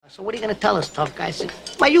So what are you going to tell us, tough guy? I said,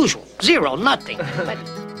 my usual, zero, nothing. But...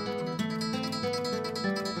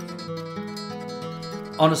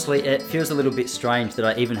 Honestly, it feels a little bit strange that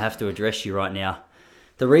I even have to address you right now.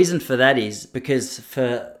 The reason for that is because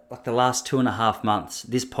for like the last 2.5 months,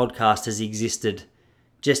 this podcast has existed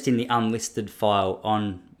just in the unlisted file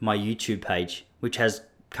on my YouTube page, which has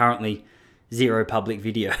currently 0 public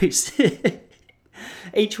videos.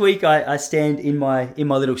 Each week I stand in my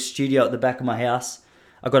little studio at the back of my house.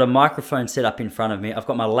 I've got a microphone set up in front of me. I've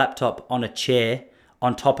got my laptop on a chair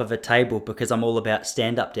on top of a table because I'm all about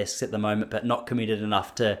stand-up desks at the moment, but not committed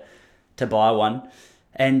enough to buy one.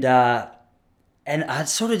 And I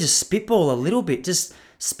sort of just spitball a little bit, just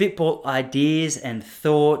spitball ideas and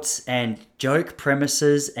thoughts and joke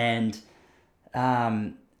premises and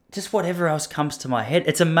just whatever else comes to my head.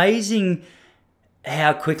 It's amazing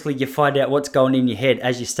how quickly you find out what's going in your head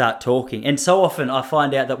as you start talking. And so often I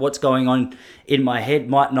find out that what's going on in my head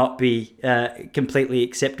might not be completely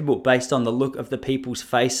acceptable based on the look of the people's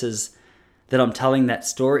faces that I'm telling that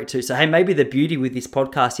story to. So, hey, maybe the beauty with this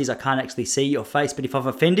podcast is I can't actually see your face, but if I've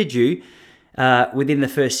offended you within the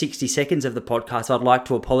first 60 seconds of the podcast, I'd like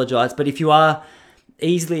to apologize. But if you are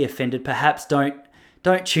easily offended, perhaps don't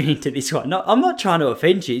tune into this one. No, I'm not trying to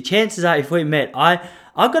offend you. Chances are if we met,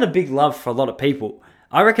 I've got a big love for a lot of people.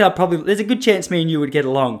 I reckon there's a good chance me and you would get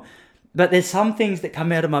along. But there's some things that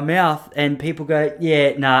come out of my mouth and people go,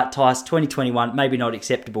 yeah, nah, Tice, 2021, maybe not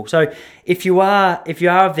acceptable. So if you are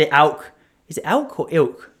of the ilk, is it ilk or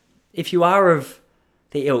ilk? If you are of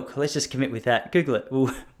the ilk, let's just commit with that. Google it.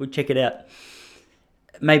 We'll check it out.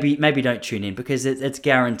 Maybe don't tune in because it's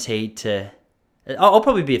guaranteed to... I'll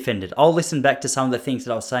probably be offended. I'll listen back to some of the things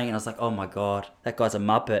that I was saying and I was like, oh my God, that guy's a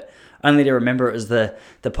muppet. Only to remember it was the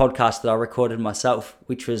podcast that I recorded myself,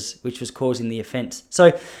 which was causing the offense.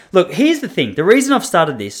 So look, here's the thing. The reason I've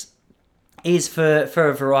started this is for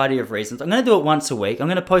a variety of reasons. I'm going to do it once a week. I'm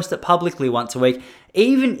going to post it publicly once a week.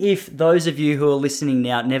 Even if those of you who are listening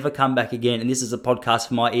now never come back again, and this is a podcast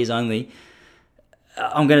for my ears only,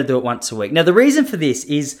 I'm going to do it once a week. Now, the reason for this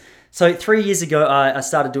is... So 3 years ago, I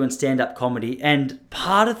started doing stand-up comedy, and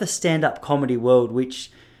part of the stand-up comedy world,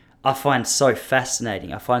 which I find so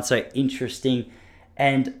fascinating, I find so interesting,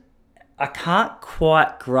 and I can't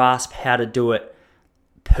quite grasp how to do it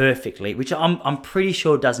perfectly, which I'm pretty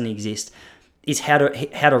sure doesn't exist, is how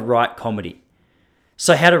to write comedy.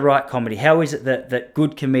 So how to write comedy, how is it that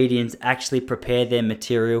good comedians actually prepare their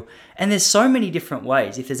material? And there's so many different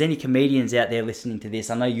ways. If there's any comedians out there listening to this,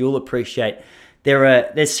 I know you'll appreciate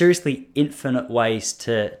there's seriously infinite ways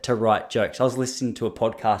to write jokes. I was listening to a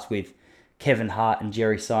podcast with Kevin Hart and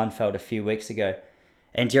Jerry Seinfeld a few weeks ago,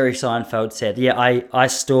 and Jerry Seinfeld said, yeah, I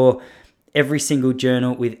store every single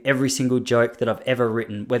journal with every single joke that I've ever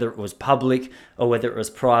written, whether it was public or whether it was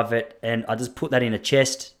private, and I just put that in a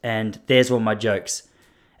chest, and there's all my jokes.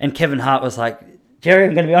 And Kevin Hart was like, Jerry,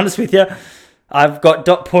 I'm going to be honest with you, I've got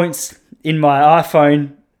dot points in my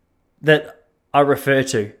iPhone that I refer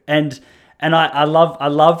to, and I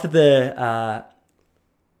love the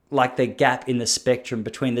the gap in the spectrum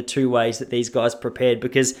between the two ways that these guys prepared,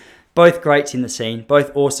 because both greats in the scene,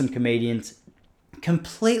 both awesome comedians,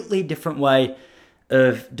 completely different way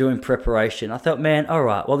of doing preparation. I thought, man, all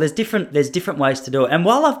right, well, there's different ways to do it. And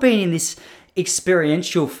while I've been in this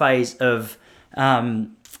experiential phase of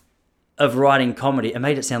writing comedy, it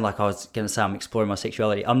made it sound like I was going to say I'm exploring my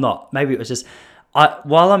sexuality. I'm not. Maybe it was just...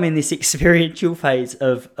 while I'm in this experiential phase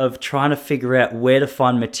of trying to figure out where to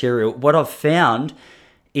find material, what I've found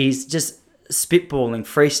is just spitballing,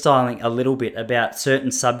 freestyling a little bit about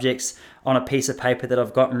certain subjects on a piece of paper that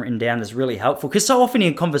I've gotten written down is really helpful. Because so often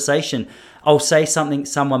in conversation, I'll say something,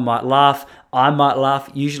 someone might laugh, I might laugh.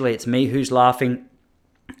 Usually it's me who's laughing.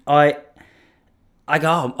 I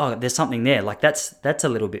go, oh, there's something there. Like that's a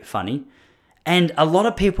little bit funny. And a lot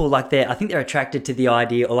of people I think they're attracted to the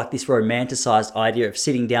idea, or like this romanticized idea of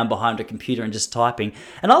sitting down behind a computer and just typing.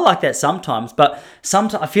 And I like that sometimes, but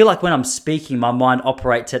sometimes I feel like when I'm speaking, my mind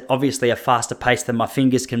operates at obviously a faster pace than my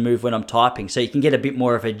fingers can move when I'm typing. So you can get a bit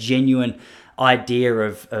more of a genuine idea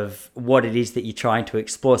of what it is that you're trying to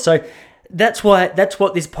explore. So that's what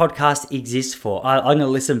this podcast exists for. I'm going to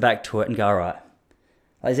listen back to it and go, all right,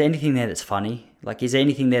 is there anything there that's funny? Like, is there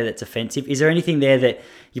anything there that's offensive? Is there anything there that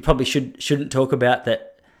you probably shouldn't talk about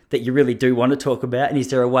that you really do want to talk about? And is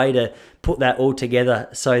there a way to put that all together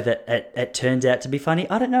so that it turns out to be funny?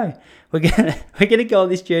 I don't know. We're gonna go on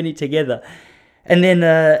this journey together, and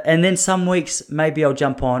then some weeks maybe I'll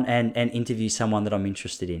jump on and interview someone that I'm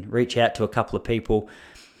interested in. Reach out to a couple of people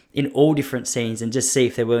in all different scenes and just see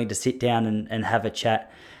if they're willing to sit down and have a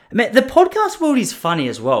chat. I mean, the podcast world is funny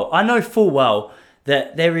as well. I know full well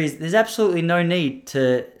that there's absolutely no need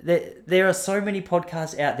to. There are so many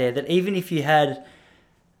podcasts out there that even if you had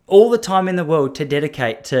all the time in the world to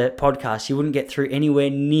dedicate to podcasts, you wouldn't get through anywhere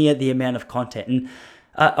near the amount of content. And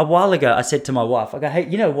a while ago, I said to my wife, I go, hey,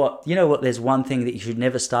 you know what? There's one thing that you should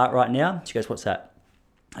never start right now. She goes, what's that?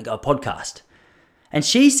 I go, a podcast. And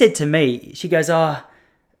she said to me, she goes,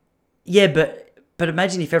 yeah, but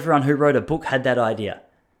imagine if everyone who wrote a book had that idea.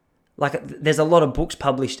 Like, there's a lot of books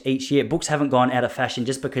published each year. Books haven't gone out of fashion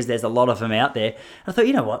just because there's a lot of them out there. And I thought,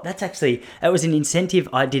 you know what? That was an incentive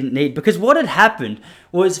I didn't need, because what had happened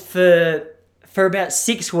was for about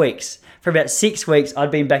 6 weeks,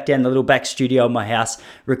 I'd been back down in the little back studio of my house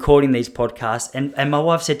recording these podcasts. And my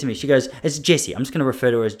wife said to me, she goes, it's Jessie. I'm just going to refer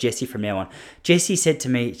to her as Jessie from now on. Jessie said to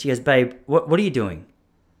me, she goes, babe, what are you doing?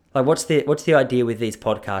 Like, what's the idea with these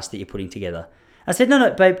podcasts that you're putting together? I said, no,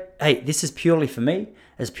 babe, hey, this is purely for me.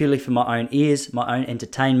 It's purely for my own ears, my own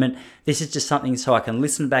entertainment. This is just something so I can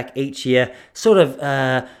listen back each year, sort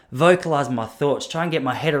of vocalize my thoughts, try and get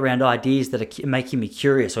my head around ideas that are making me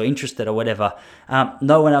curious or interested or whatever.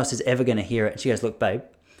 No one else is ever going to hear it. And she goes, look, babe,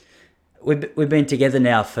 we've been together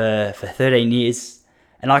now for 13 years,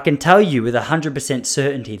 and I can tell you with 100%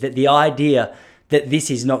 certainty that the idea that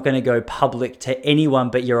this is not going to go public to anyone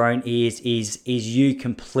but your own ears is you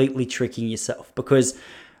completely tricking yourself, because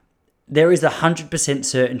there is 100%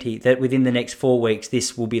 certainty that within the next 4 weeks,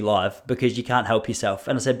 this will be live, because you can't help yourself.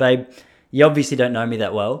 And I said, babe, you obviously don't know me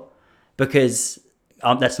that well, because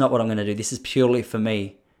that's not what I'm going to do. This is purely for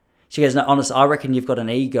me. She goes, no, honestly, I reckon you've got an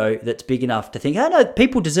ego that's big enough to think, oh, no,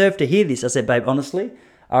 people deserve to hear this. I said, babe, honestly,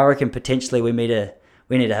 I reckon potentially we need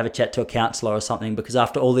to have a chat to a counsellor or something, because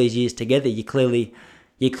after all these years together, you clearly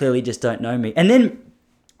just don't know me. And then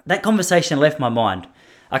that conversation left my mind.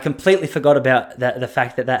 I completely forgot about the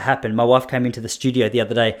fact that happened. My wife came into the studio the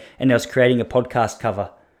other day and I was creating a podcast cover.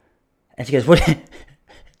 And she goes, what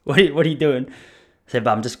are you doing? I said,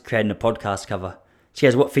 but I'm just creating a podcast cover. She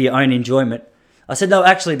goes, what, for your own enjoyment? I said, no,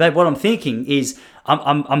 actually, babe, what I'm thinking is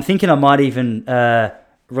I'm thinking I might even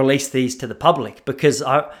release these to the public, because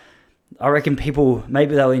I reckon people,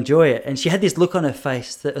 maybe they'll enjoy it. And she had this look on her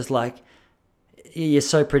face that was like, you're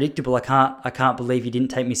so predictable. I can't believe you didn't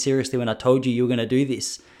take me seriously when I told you were going to do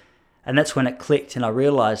this. And that's when it clicked, and I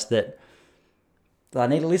realized that I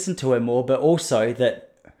need to listen to her more, but also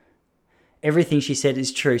that everything she said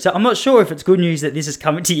is true. So I'm not sure if it's good news that this is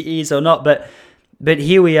coming to your ears or not, but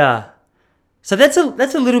here we are. So that's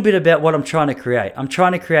a little bit about what I'm trying to create. I'm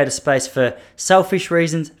trying to create a space for selfish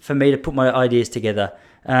reasons, for me to put my ideas together.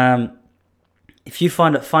 If you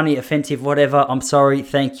find it funny, offensive, whatever, I'm sorry,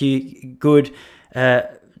 thank you, good.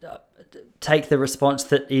 Take the response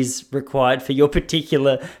that is required for your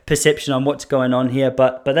particular perception on what's going on here,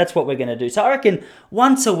 but that's what we're going to do. So I reckon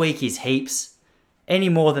once a week is heaps. Any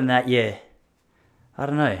more than that, yeah, I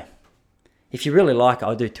don't know. If you really like it,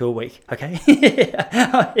 I'll do 2 a week, okay?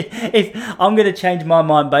 If I'm going to change my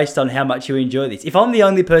mind based on how much you enjoy this. If I'm the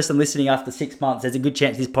only person listening after 6 months, there's a good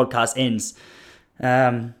chance this podcast ends.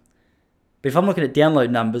 But if I'm looking at download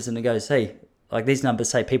numbers and it goes, hey, like these numbers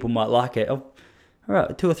say people might like it, oh, all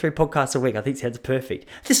right, 2 or 3 podcasts a week, I think sounds perfect.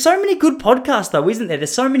 There's so many good podcasts though, isn't there?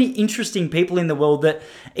 There's so many interesting people in the world that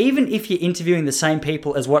even if you're interviewing the same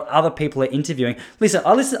people as what other people are interviewing,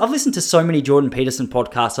 I've listened to so many Jordan Peterson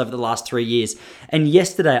podcasts over the last 3 years. And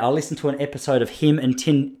yesterday I listened to an episode of him and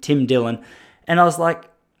Tim Dillon, and I was like,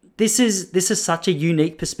 this is such a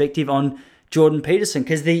unique perspective on Jordan Peterson,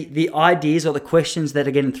 because the ideas or the questions that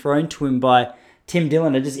are getting thrown to him by Tim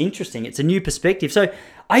Dillon are just interesting. It's a new perspective. So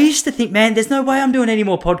I used to think, man, there's no way I'm doing any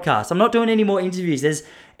more podcasts. I'm not doing any more interviews. There's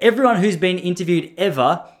everyone who's been interviewed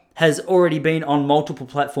ever has already been on multiple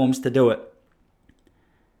platforms to do it.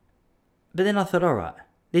 But then I thought, all right,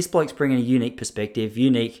 this bloke's bringing a unique perspective,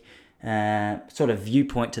 unique sort of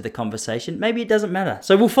viewpoint to the conversation. Maybe it doesn't matter.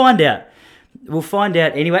 So we'll find out. We'll find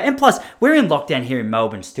out anyway. And plus, we're in lockdown here in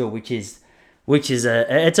Melbourne still, which is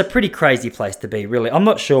it's a pretty crazy place to be, really. I'm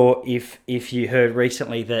not sure if you heard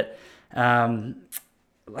recently that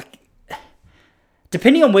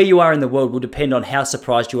depending on where you are in the world will depend on how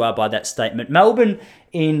surprised you are by that statement. Melbourne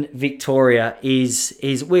in Victoria is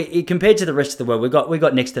compared to the rest of the world, we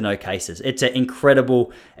got next to no cases. It's an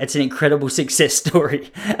incredible success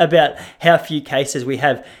story about how few cases we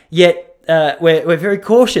have. Yet we're very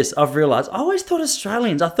cautious. I've realised. I always thought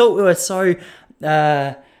Australians. I thought we were so.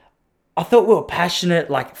 I thought we were passionate,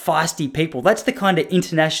 like feisty people. That's the kind of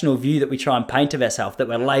international view that we try and paint of ourselves, that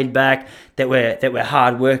we're laid back, that we're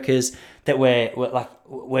hard workers, that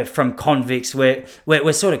we're from convicts, we're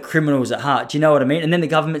sort of criminals at heart. Do you know what I mean? And then the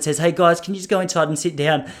government says, hey guys, can you just go inside and sit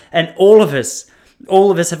down? And all of us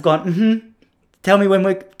have gone, Tell me when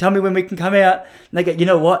we can come out. And they go, you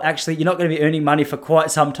know what? Actually, you're not going to be earning money for quite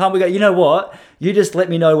some time. We go, you know what? You just let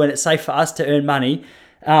me know when it's safe for us to earn money.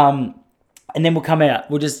 And then we'll come out.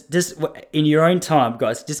 We'll just in your own time,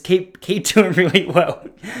 guys. Just keep doing really well.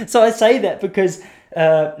 So I say that because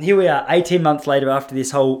here we are, 18 months later after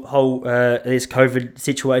this whole this COVID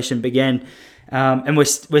situation began, and we're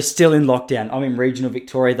still in lockdown. I'm in regional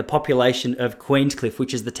Victoria. The population of Queenscliff,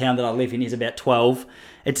 which is the town that I live in, is about 12.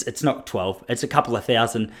 It's not 12. It's a couple of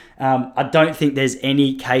thousand. I don't think there's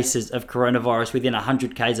any cases of coronavirus within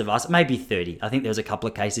 100 k's of us. Maybe 30. I think there was a couple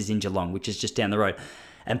of cases in Geelong, which is just down the road.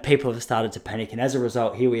 And people have started to panic. And as a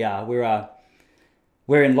result, here we are.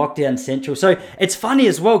 We're in lockdown central. So it's funny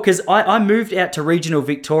as well because I moved out to regional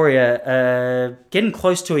Victoria getting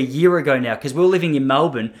close to a year ago now because we were living in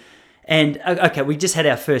Melbourne. And, okay, we just had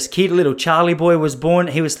our first kid. Little Charlie boy was born.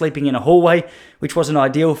 He was sleeping in a hallway, which wasn't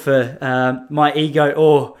ideal for my ego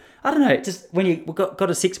or, I don't know, just when you've got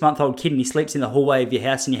a 6-month-old kid and he sleeps in the hallway of your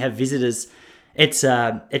house and you have visitors, it's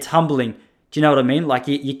humbling. Do you know what I mean? Like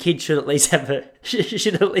your kid should at least have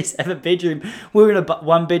a bedroom. We were in a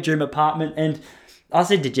 1-bedroom apartment, and I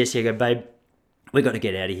said to Jessie, I go, babe, we got to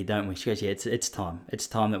get out of here, don't we? She goes, yeah, it's time. It's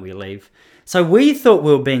time that we leave. So we thought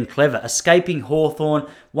we were being clever, escaping Hawthorn,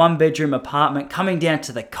 1-bedroom apartment, coming down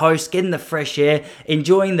to the coast, getting the fresh air,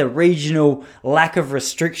 enjoying the regional lack of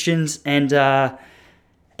restrictions, and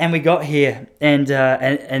we got here, and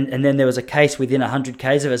then there was a case within 100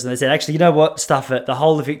 k's of us, and they said, actually, you know what? Stuff it. The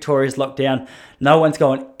whole of Victoria's locked down. No one's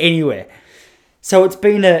going anywhere. So it's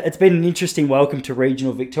been an interesting welcome to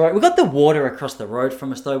regional Victoria. We've got the water across the road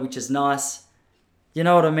from us though, which is nice. You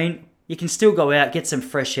know what I mean? You can still go out, get some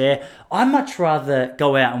fresh air. I much rather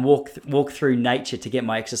go out and walk through nature to get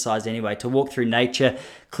my exercise anyway, to walk through nature,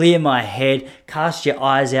 clear my head, cast your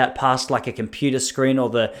eyes out past like a computer screen or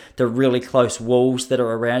the really close walls that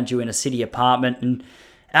are around you in a city apartment. And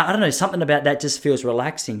I don't know, something about that just feels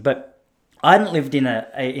relaxing. But I hadn't lived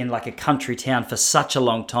in like a country town for such a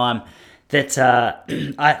long time that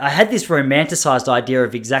I had this romanticized idea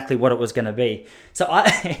of exactly what it was going to be. So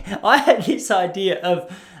I had this idea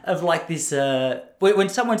of like this, when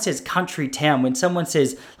someone says country town, when someone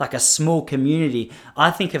says like a small community, I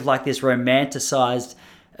think of like this romanticized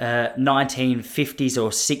 1950s or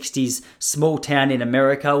 60s small town in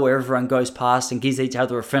America where everyone goes past and gives each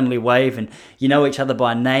other a friendly wave and you know each other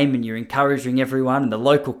by name and you're encouraging everyone and the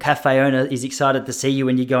local cafe owner is excited to see you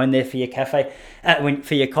when you go in there for your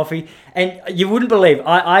for your coffee. And you wouldn't believe,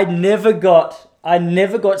 I never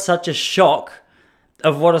got such a shock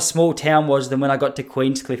of what a small town was than when I got to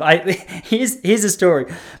Queenscliff. Here's a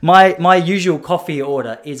story. My usual coffee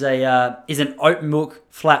order is an oat milk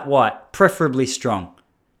flat white, preferably strong.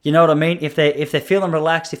 You know what I mean? If they're feeling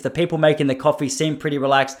relaxed, if the people making the coffee seem pretty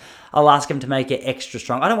relaxed, I'll ask them to make it extra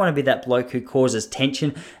strong. I don't want to be that bloke who causes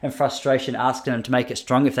tension and frustration asking them to make it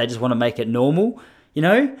strong if they just want to make it normal, you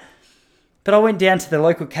know? But I went down to the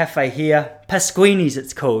local cafe here, Pasquini's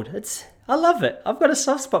it's called. I love it. I've got a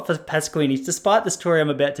soft spot for Pasquini's, despite the story I'm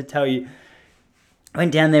about to tell you. I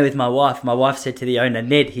went down there with my wife. My wife said to the owner,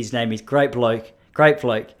 Ned, his name is, great bloke.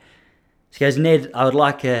 She goes, Ned, I would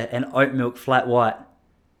like an oat milk flat white.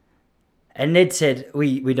 And Ned said,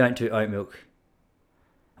 we don't do oat milk.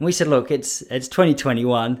 And we said, look, it's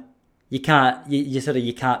 2021. You can't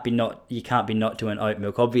be not doing oat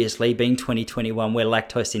milk. Obviously, being 2021, we're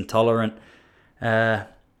lactose intolerant.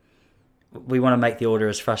 We want to make the order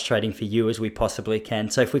as frustrating for you as we possibly can.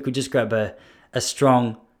 So if we could just grab a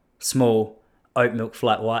strong, small oat milk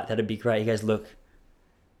flat white, that'd be great. He goes, look,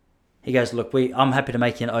 I'm happy to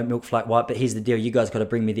make you an oat milk flat white, but here's the deal. You guys got to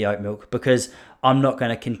bring me the oat milk because I'm not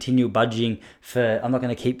going to I'm not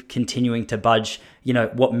going to keep continuing to budge, you know,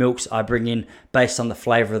 what milks I bring in based on the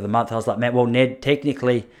flavor of the month. I was like, man, well, Ned,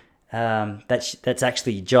 technically, that's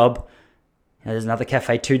actually your job. You know, there's another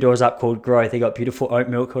cafe 2 doors up called Growth. They got beautiful oat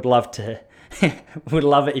milk. Would love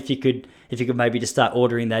it if you could maybe just start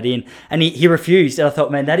ordering that in. And he refused. And I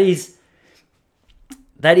thought, man, that's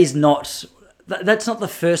not the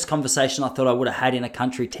first conversation I thought I would have had in a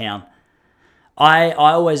country town. I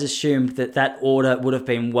always assumed that order would have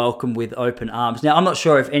been welcomed with open arms. Now, I'm not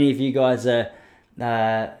sure if any of you guys are...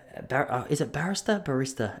 is it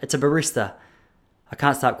barista? It's a barista. I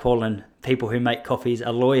can't start calling people who make coffees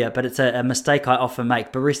a lawyer, but it's a mistake I often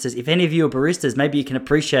make. Baristas. If any of you are baristas, maybe you can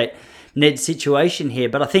appreciate Ned's situation here.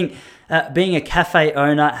 But I think being a cafe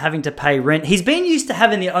owner, having to pay rent... He's been used to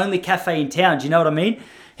having the only cafe in town. Do you know what I mean?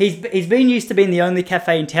 He's been used to being the only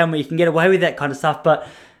cafe in town where you can get away with that kind of stuff. But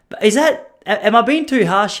is that... Am I being too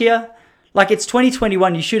harsh here? Like, it's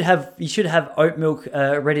 2021. You should have oat milk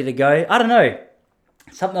ready to go. I don't know.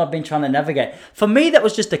 something I've been trying to navigate. For me, that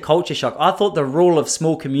was just a culture shock. I thought the rule of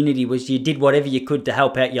small community was you did whatever you could to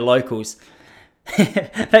help out your locals.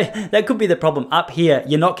 That could be the problem. Up here,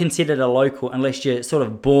 you're not considered a local unless you're sort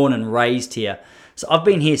of born and raised here. So I've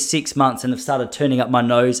been here 6 months and have started turning up my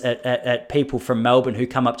nose at people from Melbourne who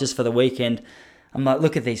come up just for the weekend. I'm like,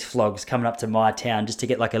 look at these flogs coming up to my town just to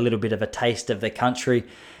get like a little bit of a taste of the country.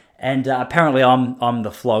 And apparently I'm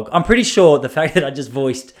the flog. I'm pretty sure the fact that I just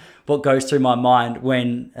voiced what goes through my mind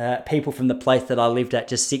when people from the place that I lived at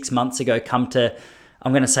just 6 months ago come to,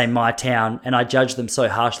 I'm going to say, my town, and I judge them so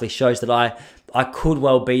harshly shows that I could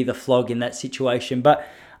well be the flog in that situation. But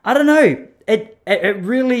I don't know.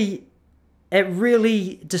 It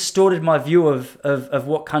really distorted my view of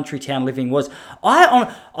what country town living was.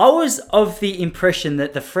 I was of the impression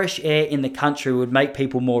that the fresh air in the country would make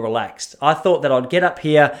people more relaxed. I thought that I'd get up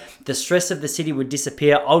here, the stress of the city would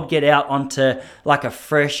disappear, I'd get out onto like a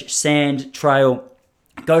fresh sand trail,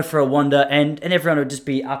 go for a wander, and everyone would just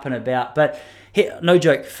be up and about. But here, no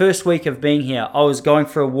joke, first week of being here, I was going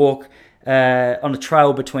for a walk on a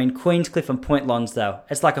trail between Queenscliff and Point Lonsdale.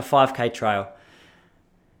 It's like a 5K trail.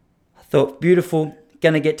 Thought, beautiful,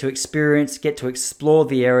 going to get to experience, get to explore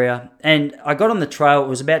the area. And I got on the trail,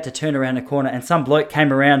 was about to turn around a corner, and some bloke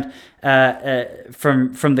came around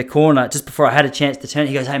from the corner just before I had a chance to turn.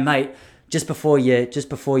 He goes, hey mate, just before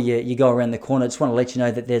you go around the corner, I just want to let you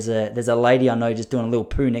know that there's a lady I know just doing a little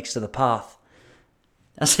poo next to the path.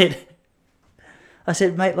 I said,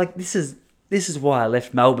 mate, like this is why I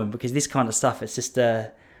left Melbourne, because this kind of stuff, it's just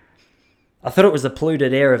I thought it was the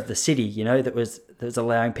polluted air of the city, you know, that was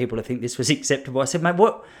allowing people to think this was acceptable. I said, mate,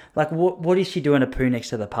 what is she doing a poo next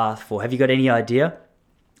to the path for? Have you got any idea?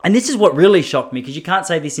 And this is what really shocked me, because you can't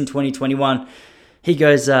say this in 2021. He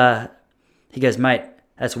goes, mate,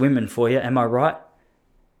 that's women for you. Am I right?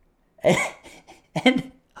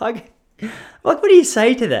 And what do you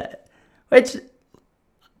say to that?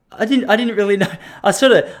 I didn't really know. I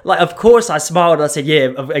sort of, like, of course I smiled. I said,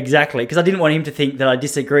 yeah, exactly. Because I didn't want him to think that I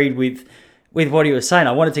disagreed with what he was saying.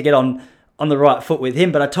 I wanted to get on the right foot with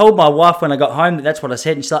him. But I told my wife when I got home that that's what I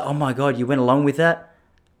said. And she's like, oh my God, you went along with that?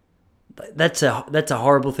 That's a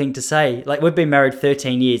horrible thing to say. Like, we've been married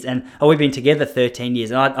 13 years and we've been together 13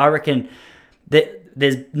 years. And I reckon that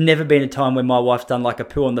there's never been a time when my wife's done like a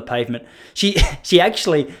poo on the pavement. She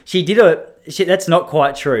did that's not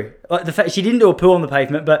quite true. The fact she didn't do a poo on the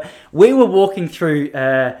pavement, but we were walking through.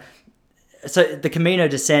 So the Camino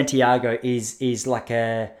de Santiago is like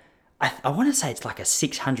I want to say it's like a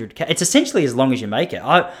 600K. It's essentially as long as you make it.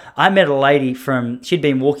 I met a lady she'd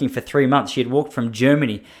been walking for 3 months. She had walked from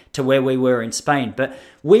Germany to where we were in Spain, but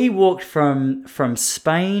we walked from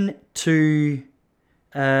Spain to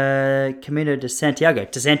Camino de Santiago.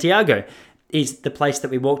 To Santiago is the place that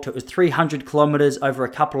we walked to. It was 300 kilometers over a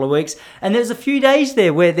couple of weeks. And there was a few days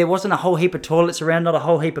there where there wasn't a whole heap of toilets around, not a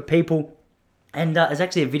whole heap of people. And there's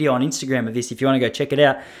actually a video on Instagram of this if you want to go check it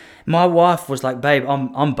out. My wife was like, babe,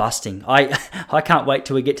 I'm busting. I can't wait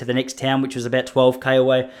till we get to the next town, which was about 12K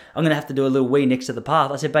away. I'm going to have to do a little wee next to the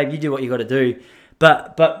path. I said, babe, you do what you got to do.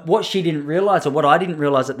 But what she didn't realize, or what I didn't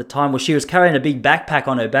realize at the time, was she was carrying a big backpack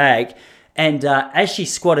on her bag. And as she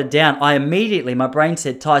squatted down, my brain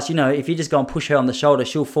said, Tice, you know, if you just go and push her on the shoulder,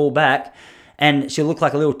 she'll fall back and she'll look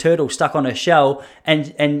like a little turtle stuck on her shell,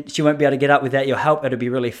 and she won't be able to get up without your help. It'll be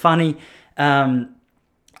really funny. And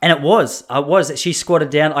it was. She squatted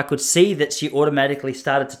down. I could see that she automatically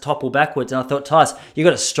started to topple backwards. And I thought, Tice, you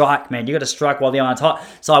got to strike, man. You got to strike while the iron's hot.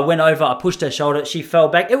 So I went over, I pushed her shoulder. She fell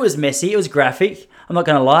back. It was messy. It was graphic. I'm not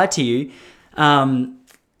going to lie to you.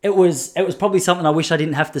 It was probably something I wish I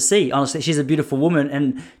didn't have to see. Honestly, she's a beautiful woman,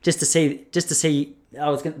 and just to see,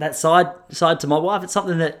 that side to my wife. It's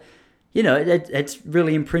something that, you know, it's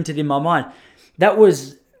really imprinted in my mind.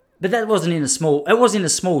 But that wasn't in a small. It was in a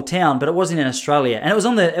small town, but it wasn't in Australia, and it was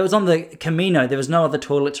on the Camino. There was no other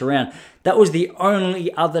toilets around. That was the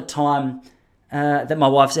only other time that my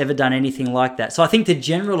wife's ever done anything like that. So I think to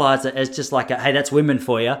generalize it as just like hey, that's women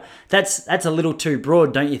for you. That's a little too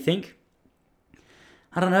broad, don't you think?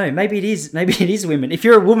 I don't know. Maybe it is. Maybe it is women. If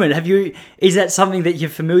you're a woman, is that something that you're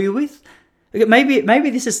familiar with? Maybe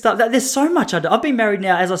this is stuff that there's so much. I've been married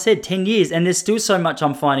now, as I said, 10 years, and there's still so much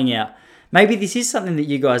I'm finding out. Maybe this is something that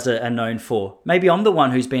you guys are known for. Maybe I'm the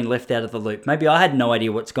one who's been left out of the loop. Maybe I had no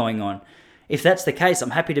idea what's going on. If that's the case,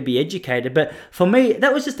 I'm happy to be educated. But for me,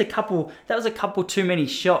 that was just a couple too many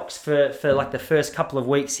shocks for like the first couple of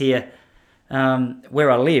weeks here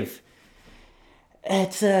where I live.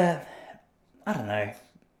 It's I don't know.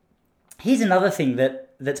 Here's another thing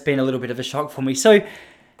that's been a little bit of a shock for me. So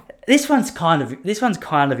this one's kind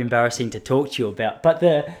of embarrassing to talk to you about. But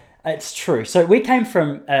It's true. So we came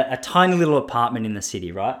from a tiny little apartment in the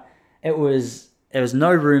city, right? There was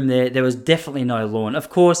no room there. There was definitely no lawn. Of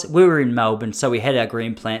course, we were in Melbourne, so we had our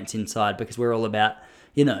green plants inside because we're all about,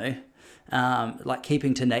 like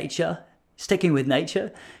keeping to nature, sticking with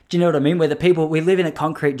nature. Do you know what I mean? We live in a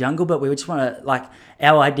concrete jungle, but we just want to, like,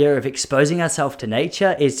 our idea of exposing ourselves to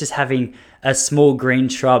nature is just having a small green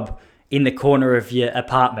shrub in the corner of your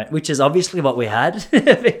apartment, which is obviously what we had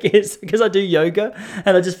because I do yoga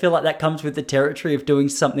and I just feel like that comes with the territory of doing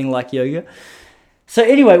something like yoga. So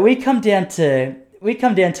anyway, we come down to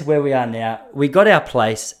where we are now. We got our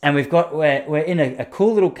place and we're in a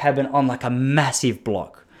cool little cabin on like a massive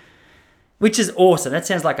block, which is awesome. That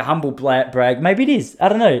sounds like a humble brag. Maybe it is. I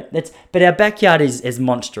don't know. But our backyard is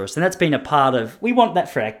monstrous, and that's been a part of. We want that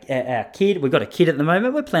for our kid. We've got a kid at the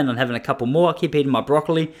moment. We're planning on having a couple more. I keep eating my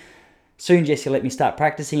broccoli. Soon, Jesse will let me start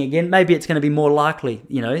practicing again. Maybe it's going to be more likely,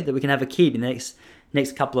 that we can have a kid in the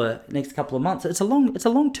next couple of months. It's a long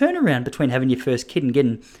turnaround between having your first kid and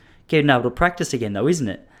getting able to practice again, though, isn't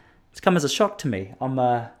it? It's come as a shock to me. I'm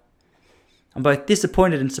both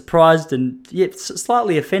disappointed and surprised, and yet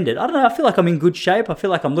slightly offended. I don't know. I feel like I'm in good shape. I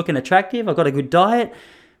feel like I'm looking attractive. I've got a good diet.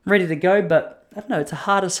 I'm ready to go, but I don't know. It's a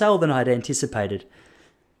harder sell than I'd anticipated.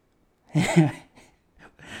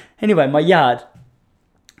 Anyway, my yard.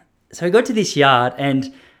 So we got to this yard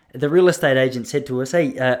and the real estate agent said to us,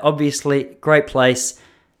 hey, obviously, great place,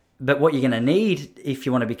 but what you're going to need if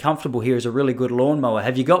you want to be comfortable here is a really good lawnmower.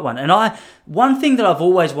 Have you got one? And one thing that I've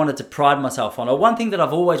always wanted to pride myself on, or one thing that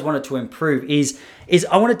I've always wanted to improve is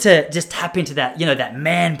I wanted to just tap into that, that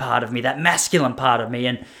man part of me, that masculine part of me.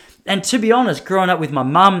 And to be honest, growing up with my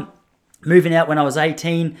mum, moving out when I was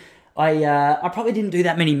 18, I probably didn't do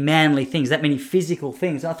that many manly things, that many physical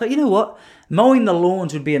things. And I thought, you know what? Mowing the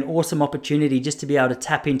lawns would be an awesome opportunity just to be able to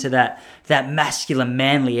tap into that masculine,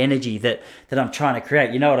 manly energy that I'm trying to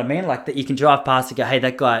create. You know what I mean? Like that you can drive past and go, hey,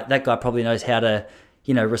 that guy probably knows how to,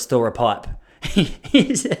 restore a pipe. I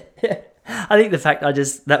think the fact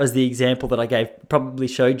that was the example that I gave probably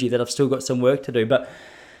showed you that I've still got some work to do. But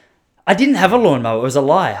I didn't have a lawnmower. It was a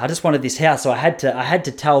lie. I just wanted this house, so I had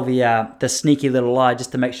to tell the sneaky little lie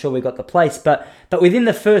just to make sure we got the place. But within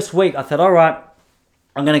the first week, I thought, all right,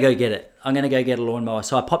 I'm going to go get it. I'm going to go get a lawnmower.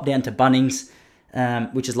 So I popped down to Bunnings,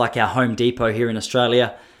 which is like our Home Depot here in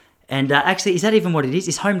Australia. And actually, is that even what it is?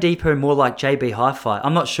 Is Home Depot more like JB Hi-Fi?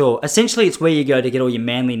 I'm not sure. Essentially, it's where you go to get all your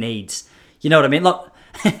manly needs. You know what I mean? Like,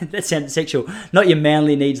 that sounds sexual. Not your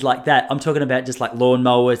manly needs like that. I'm talking about just like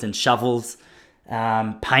lawnmowers and shovels,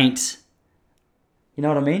 paint. You know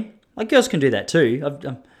what I mean? Like girls can do that too.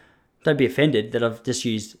 Don't be offended that I've just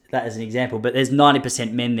used that as an example, but there's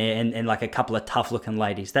 90% men there and like a couple of tough looking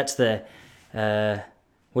ladies. That's the,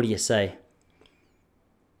 what do you say?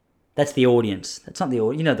 That's the audience. That's not the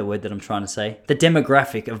audience. You know the word that I'm trying to say. The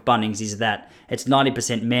demographic of Bunnings is that. It's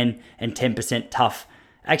 90% men and 10% tough.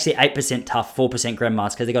 Actually, 8% tough, 4%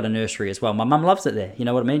 grandmas because they got a nursery as well. My mum loves it there. You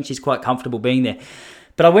know what I mean? She's quite comfortable being there.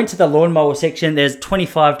 But I went to the lawnmower section. There's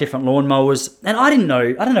 25 different lawnmowers, and I don't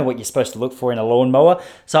know what you're supposed to look for in a lawnmower.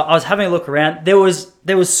 So I was having a look around. There was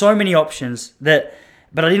so many options but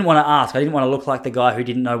I didn't want to ask. I didn't want to look like the guy who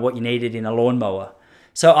didn't know what you needed in a lawnmower.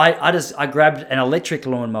 So I grabbed an electric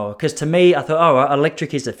lawnmower because to me I thought,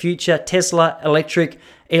 electric is the future. Tesla electric.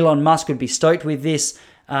 Elon Musk would be stoked with this.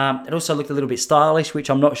 It also looked a little bit stylish, which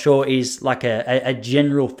I'm not sure is like a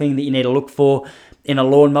general thing that you need to look for in a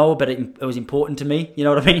lawnmower, but it was important to me. You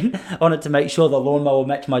know what I mean? I wanted to make sure the lawnmower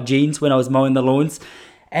matched my jeans when I was mowing the lawns.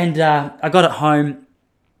 And I got it home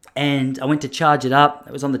and I went to charge it up.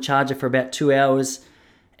 It was on the charger for about 2 hours.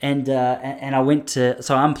 And I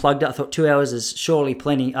unplugged it. I thought 2 hours is surely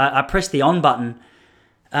plenty. I pressed the on button.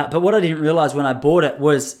 But what I didn't realize when I bought it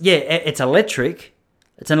was, it's electric.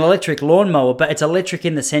 It's an electric lawnmower, but it's electric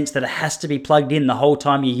in the sense that it has to be plugged in the whole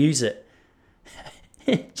time you use it.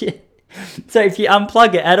 So if you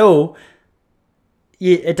unplug it at all,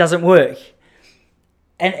 it doesn't work.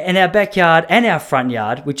 And our backyard and our front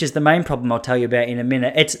yard, which is the main problem I'll tell you about in a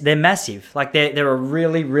minute, they're massive. Like they're a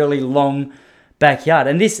really, really long backyard.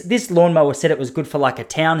 And this lawnmower said it was good for like a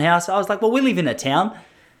townhouse. I was like, well, we live in a town.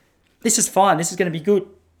 This is fine. This is going to be good.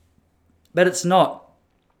 But it's not.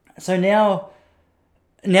 So now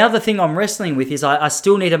the thing I'm wrestling with is I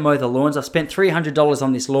still need to mow the lawns. I've spent $300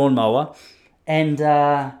 on this lawnmower, and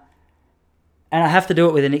I have to do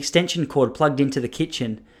it with an extension cord plugged into the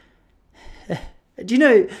kitchen. Do you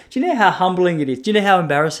know how humbling it is? Do you know how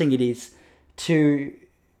embarrassing it is to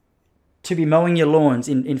be mowing your lawns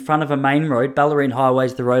in front of a main road? Ballerine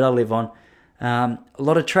Highway's the road I live on. A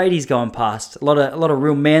lot of tradies going past. A lot of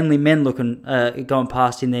real manly men looking going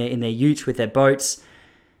past in their utes with their boats.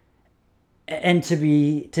 and to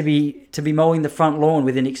be mowing the front lawn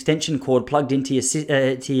with an extension cord plugged into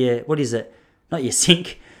your what is it? Not your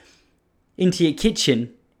sink, into your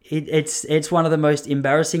kitchen. It's one of the most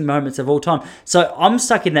embarrassing moments of all time. So I'm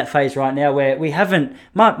stuck in that phase right now where we haven't.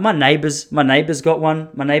 My neighbour's got one.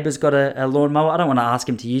 My neighbour's got a lawnmower. I don't want to ask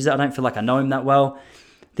him to use it. I don't feel like I know him that well.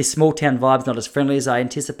 This small town vibe's not as friendly as I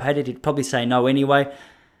anticipated. He'd probably say no anyway.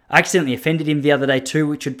 I accidentally offended him the other day too,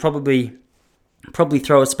 which would probably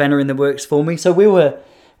throw a spanner in the works for me. So we were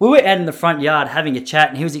out in the front yard having a chat,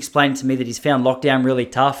 and he was explaining to me that he's found lockdown really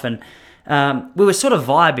tough, and we were sort of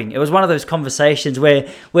vibing. It was one of those conversations where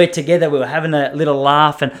we're together, we were having a little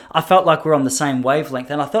laugh, and I felt like we're on the same wavelength.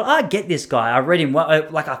 And I thought, I get this guy. I read him,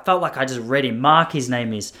 like I felt like I just read him. Mark, his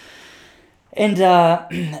name is. And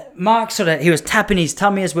Mark he was tapping his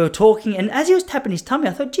tummy as we were talking. And as he was tapping his tummy,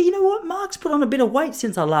 I thought, gee, you know what? Mark's put on a bit of weight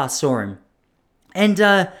since I last saw him. And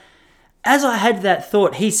as I had that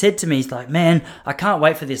thought, he said to me, he's like, man, I can't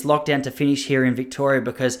wait for this lockdown to finish here in Victoria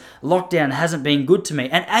because lockdown hasn't been good to me.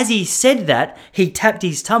 And as he said that, he tapped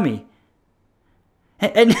his tummy.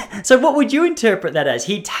 And so what would you interpret that as?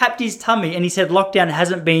 He tapped his tummy and he said, lockdown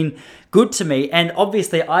hasn't been good to me. And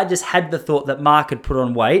obviously I just had the thought that Mark had put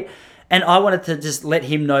on weight. And I wanted to just let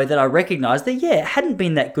him know that I recognised that, yeah, it hadn't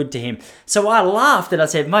been that good to him. So I laughed and I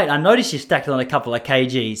said, mate, I noticed you stacked on a couple of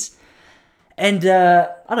kgs. And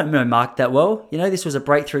I don't know Mark that well. You know, this was a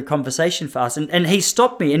breakthrough conversation for us. And he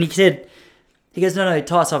stopped me and he goes, no,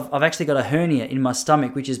 Tice, I've actually got a hernia in my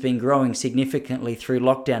stomach, which has been growing significantly through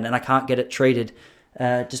lockdown, and I can't get it treated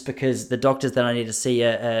just because the doctors that I need to see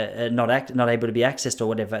are not able to be accessed or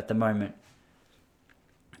whatever at the moment.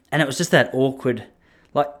 And it was just that awkward,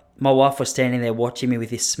 like my wife was standing there watching me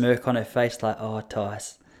with this smirk on her face like, oh,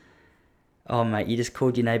 Tice, oh, mate, you just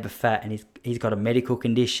called your neighbour fat and he's got a medical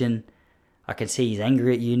condition. I can see he's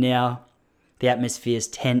angry at you now. The atmosphere's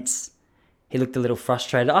tense. He looked a little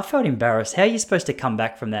frustrated. I felt embarrassed. How are you supposed to come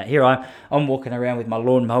back from that? Here I'm walking around with my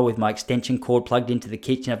lawnmower with my extension cord plugged into the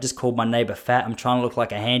kitchen. I've just called my neighbour fat. I'm trying to look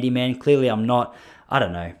like a handyman. Clearly I'm not. I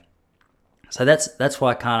don't know. So that's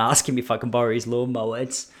why I can't ask him if I can borrow his lawnmower.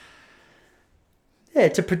 It's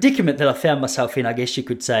a predicament that I found myself in, I guess you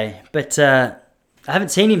could say. But I haven't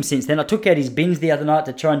seen him since then. I took out his bins the other night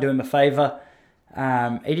to try and do him a favour.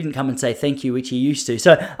 He didn't come and say thank you, which he used to.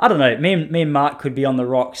 So, I don't know. Me and Mark could be on the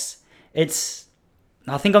rocks. I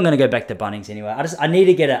think I'm going to go back to Bunnings anyway. I need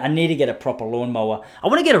to get a proper lawnmower. I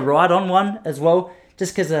want to get a ride-on one as well,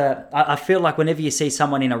 just because I feel like whenever you see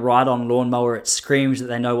someone in a ride-on lawnmower, it screams that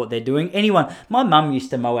they know what they're doing. My mum used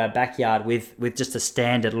to mow our backyard with just a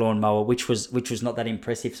standard lawnmower, which was not that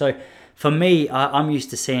impressive. So, for me, I'm used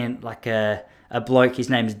to seeing like a bloke. His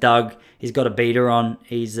name's Doug. He's got a beater on.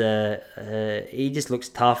 He just looks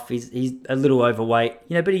tough. He's a little overweight,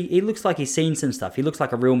 but he looks like he's seen some stuff. He looks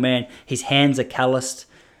like a real man. His hands are calloused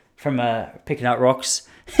from picking up rocks.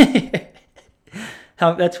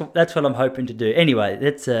 That's what I'm hoping to do. Anyway,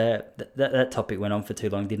 that topic went on for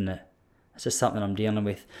too long, didn't it? It's just something I'm dealing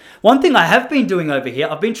with. One thing I have been doing over here,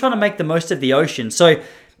 I've been trying to make the most of the ocean. So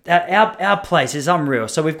our place is unreal.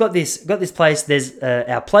 So we've got this place. There's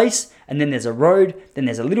our place, and then there's a road, then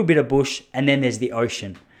there's a little bit of bush, and then there's the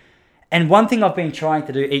ocean. And one thing I've been trying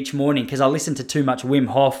to do each morning, because I listen to too much Wim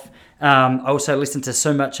Hof, I also listen to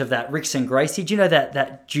so much of that Rickson Gracie. Do you know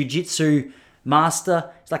that jiu-jitsu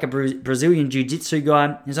master? He's like a Brazilian jiu-jitsu guy.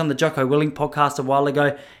 He was on the Jocko Willing podcast a while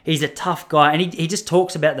ago. He's a tough guy, and he just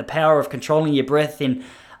talks about the power of controlling your breath in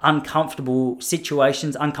uncomfortable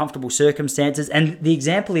situations, uncomfortable circumstances. And the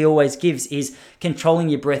example he always gives is controlling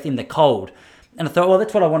your breath in the cold. And I thought, well,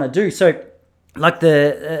 that's what I want to do. So like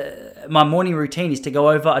my morning routine is to go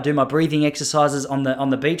over, I do my breathing exercises on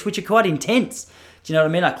the beach, which are quite intense. Do you know what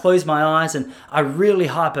I mean? I close my eyes and I really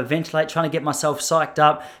hyperventilate, trying to get myself psyched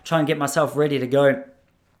up, trying to get myself ready to go.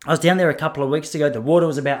 I was down there a couple of weeks ago. The water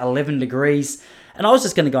was about 11 degrees. And I was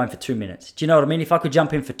just going to go in for 2 minutes. Do you know what I mean? If I could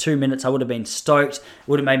jump in for 2 minutes, I would have been stoked. It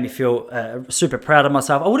would have made me feel super proud of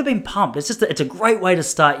myself. I would have been pumped. It's a great way to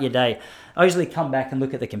start your day. I usually come back and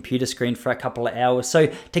look at the computer screen for a couple of hours.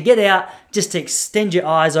 So to get out, just to extend your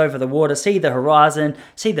eyes over the water, see the horizon,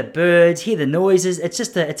 see the birds, hear the noises. It's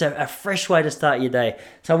a fresh way to start your day.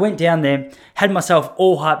 So I went down there, had myself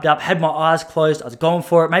all hyped up, had my eyes closed. I was going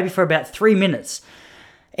for it, maybe for about 3 minutes.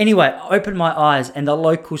 Anyway, I opened my eyes and the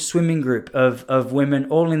local swimming group of women,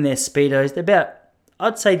 all in their Speedos, they're about,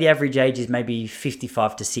 I'd say the average age is maybe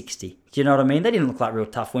 55 to 60. Do you know what I mean? They didn't look like real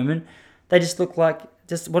tough women. They just look like,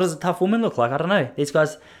 what does a tough woman look like? I don't know. These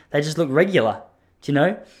guys, they just look regular. Do you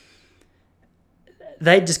know?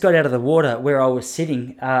 They just got out of the water where I was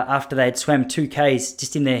sitting after they'd swam 2Ks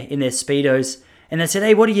just in their Speedos. And they said,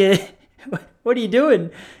 hey, what are What are you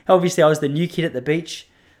doing? Obviously, I was the new kid at the beach.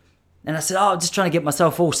 And I said, I'm just trying to get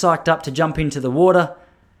myself all psyched up to jump into the water.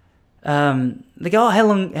 They go, how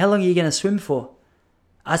long are you going to swim for?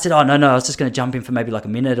 I said, no, I was just going to jump in for maybe like a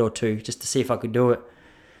minute or two just to see if I could do it.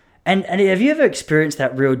 And have you ever experienced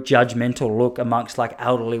that real judgmental look amongst like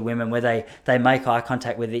elderly women where they make eye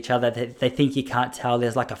contact with each other? They think you can't tell.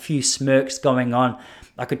 There's like a few smirks going on.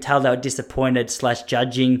 I could tell they were disappointed /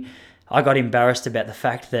 judging. I got embarrassed about the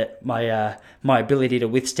fact that my ability to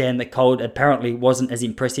withstand the cold apparently wasn't as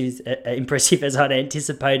impressive as I'd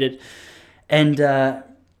anticipated. And it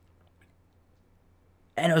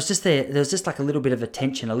was just there was just like a little bit of a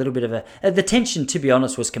tension, the tension, to be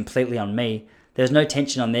honest, was completely on me. There was no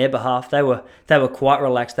tension on their behalf. They were quite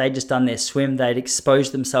relaxed. They'd just done their swim. They'd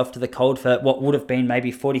exposed themselves to the cold for what would have been maybe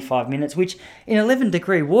 45 minutes, which in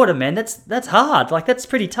 11-degree water, man, that's hard. Like, that's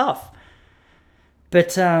pretty tough.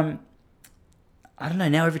 But I don't know,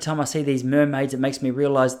 now every time I see these mermaids, it makes me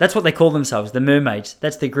realize that's what they call themselves, the mermaids.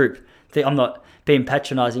 That's the group. I'm not being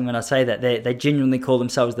patronizing when I say that. They genuinely call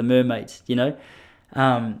themselves the mermaids, you know?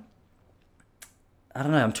 I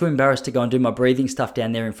don't know, I'm too embarrassed to go and do my breathing stuff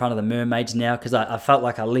down there in front of the mermaids now because I felt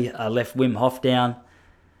like I left Wim Hof down.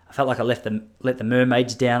 I felt like I let the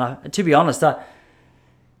mermaids down. To be honest,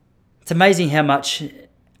 it's amazing how much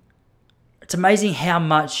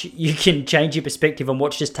you can change your perspective on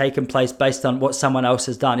what's just taken place based on what someone else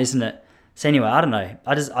has done, isn't it? So anyway, I don't know.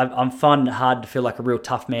 I'm finding it hard to feel like a real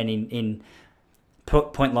tough man in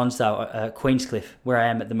Point Lonsdale, Queenscliff, where I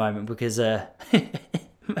am at the moment, because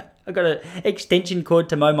I've got an extension cord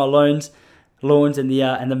to mow my lawns, and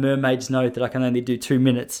the mermaids know that I can only do 2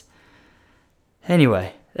 minutes.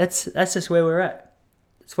 Anyway, that's just where we're at.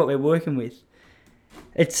 That's what we're working with.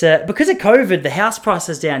 It's because of COVID, the house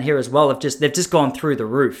prices down here as well they've just gone through the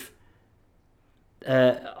roof.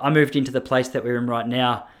 I moved into the place that we're in right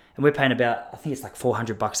now, and we're paying about, I think it's like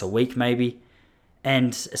 $400 a week maybe. And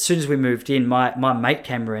as soon as we moved in, my mate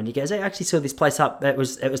came around. He goes, I actually saw this place up. It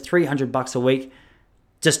was $300 a week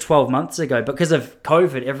just 12 months ago. Because of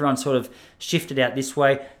COVID, everyone sort of shifted out this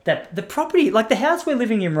way. That the property, like the house we're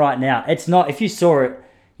living in right now, it's not, if you saw it,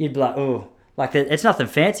 you'd be like, oh, like it's nothing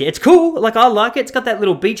fancy. It's cool. Like, I like it. It's got that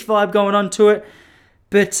little beach vibe going on to it.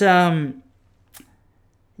 But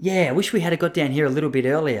yeah, I wish we had got down here a little bit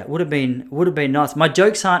earlier. Would have been nice. My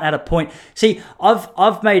jokes aren't at a point. See,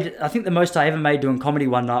 I've made, I think the most I ever made doing comedy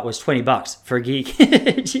one night was $20 for a gig.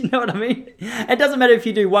 Do you know what I mean? It doesn't matter if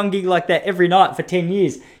you do one gig like that every night for 10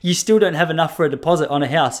 years. You still don't have enough for a deposit on a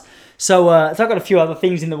house. So I've got a few other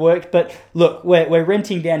things in the work. But look, we're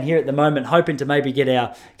renting down here at the moment, hoping to maybe get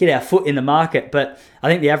our foot in the market. But I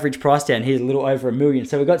think the average price down here is a little over $1 million.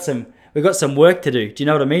 So we've got some work to do. Do you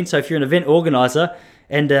know what I mean? So if you're an event organizer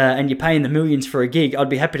and you're paying the millions for a gig, I'd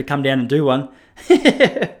be happy to come down and do one.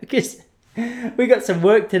 Because we got some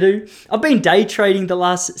work to do. I've been day trading the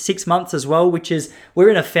last 6 months as well, which is, we're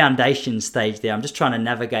in a foundation stage there. I'm just trying to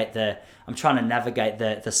navigate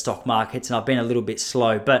the stock markets, and I've been a little bit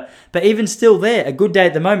slow. But even still there, a good day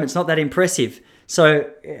at the moment, it's not that impressive.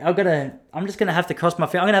 So I'm just gonna have to cross my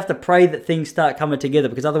fingers. I'm gonna have to pray that things start coming together,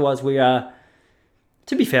 because otherwise we are.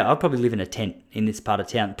 To be fair, I'd probably live in a tent in this part of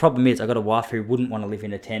town. The problem is, I got a wife who wouldn't want to live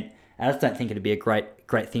in a tent. And I just don't think it'd be a great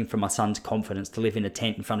thing for my son's confidence to live in a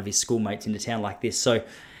tent in front of his schoolmates in a town like this. So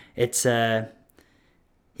it's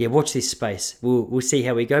watch this space. We'll see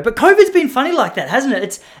how we go. But COVID's been funny like that, hasn't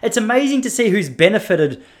it? It's amazing to see who's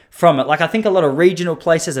benefited from it. Like, I think a lot of regional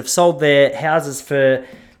places have sold their houses for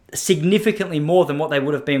significantly more than what they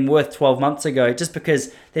would have been worth 12 months ago, just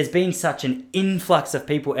because there's been such an influx of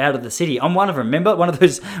people out of the city. I'm one of them. Remember, one of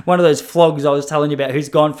those flogs I was telling you about, who's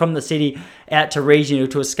gone from the city out to regional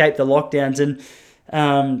to escape the lockdowns.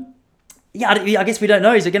 And I guess we don't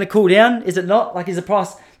know. Is it going to cool down? Is it not? Like, is the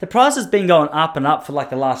price has been going up and up for like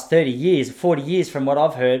the last 30 years, 40 years from what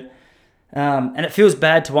I've heard. And it feels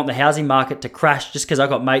bad to want the housing market to crash, just because I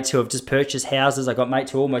got mates who have just purchased houses. I got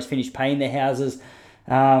mates who almost finished paying their houses.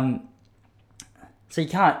 So you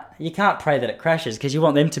can't pray that it crashes, because you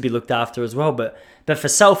want them to be looked after as well. But for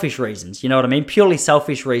selfish reasons, you know what I mean? Purely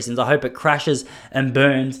selfish reasons, I hope it crashes and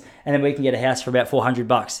burns, and then we can get a house for about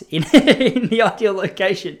 $400 in the ideal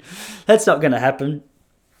location. That's not going to happen.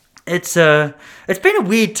 It's been a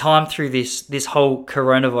weird time through this whole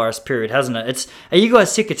coronavirus period, hasn't it? Are you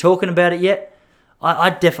guys sick of talking about it yet? I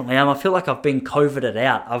definitely am. I feel like I've been COVIDed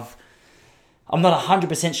out. I'm not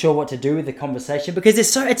 100% sure what to do with the conversation, because it's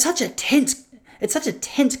such a tense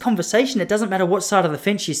conversation. It doesn't matter what side of the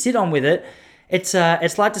fence you sit on with it. It's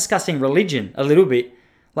like discussing religion a little bit.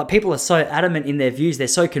 Like, people are so adamant in their views. They're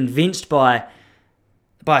so convinced by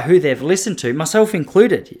by who they've listened to, myself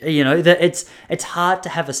included. You know, that it's hard to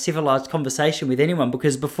have a civilized conversation with anyone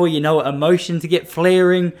because before you know it, emotions get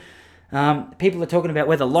flaring. People are talking about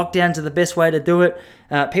whether lockdowns are the best way to do it.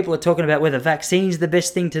 People are talking about whether vaccines are the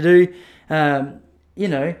best thing to do. You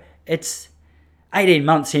know, it's 18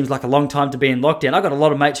 months seems like a long time to be in lockdown. I've got a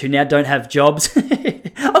lot of mates who now don't have jobs.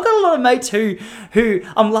 I've got a lot of mates who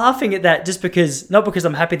I'm laughing at that just because, not because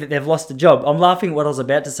I'm happy that they've lost a job. I'm laughing at what I was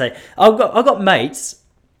about to say. I've got mates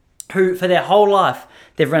who for their whole life,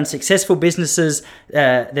 they've run successful businesses,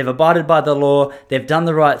 they've abided by the law, they've done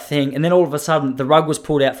the right thing, and then all of a sudden the rug was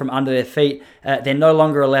pulled out from under their feet. They're no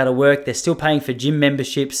longer allowed to work. They're still paying for gym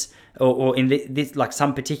memberships, or in this, like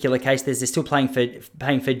some particular case, they're still paying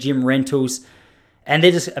for gym rentals. And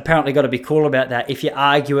they just apparently got to be cool about that. If you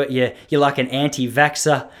argue it, you're like an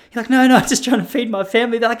anti-vaxxer. You're like, no, I'm just trying to feed my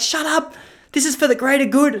family. They're like, shut up. This is for the greater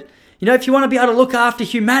good. You know, if you want to be able to look after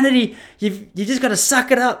humanity, you just got to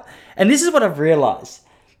suck it up. And this is what I've realised.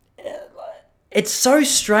 It's so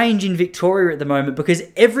strange in Victoria at the moment because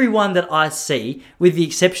everyone that I see, with the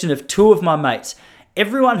exception of two of my mates,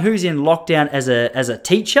 everyone who's in lockdown as a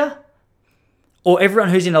teacher or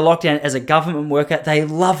everyone who's in a lockdown as a government worker, they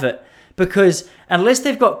love it. Because unless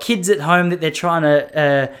they've got kids at home that they're trying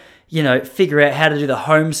to, figure out how to do the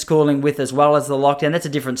homeschooling with as well as the lockdown, that's a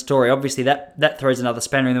different story. Obviously, that throws another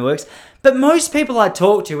spanner in the works. But most people I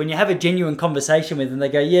talk to, when you have a genuine conversation with them, they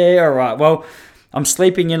go, yeah, all right, well, I'm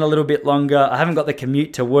sleeping in a little bit longer. I haven't got the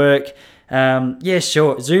commute to work. Yeah,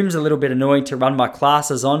 sure. Zoom's a little bit annoying to run my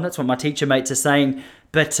classes on. That's what my teacher mates are saying.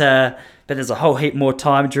 But there's a whole heap more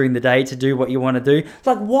time during the day to do what you want to do.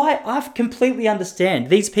 Like, why? I completely understand.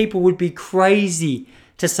 These people would be crazy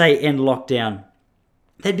to say end lockdown.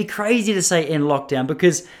 They'd be crazy to say end lockdown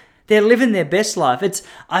because they're living their best life.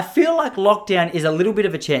 I feel like lockdown is a little bit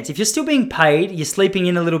of a chance. If you're still being paid, you're sleeping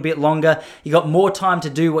in a little bit longer, you got more time to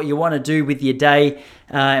do what you want to do with your day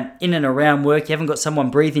in and around work. You haven't got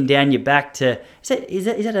someone breathing down your back to... Is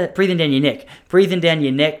that a breathing down your neck? Breathing down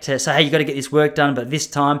your neck to say, hey, you got to get this work done, but this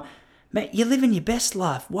time... Mate, you're living your best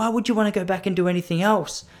life. Why would you want to go back and do anything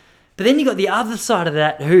else? But then you got the other side of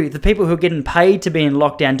that, the people who are getting paid to be in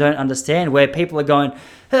lockdown don't understand, where people are going,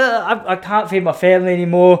 I can't feed my family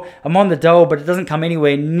anymore. I'm on the dole, but it doesn't come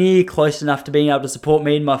anywhere near close enough to being able to support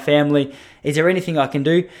me and my family. Is there anything I can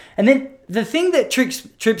do? And then the thing that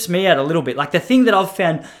trips me out a little bit, like the thing that I've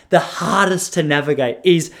found the hardest to navigate,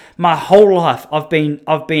 is my whole life I've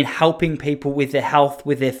been helping people with their health,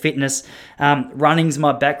 with their fitness. Running's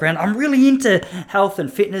my background. I'm really into health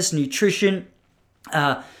and fitness, nutrition,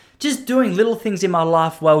 just doing little things in my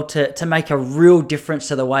life well to make a real difference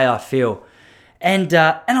to the way I feel. And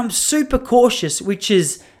I'm super cautious, which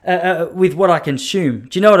is with what I consume.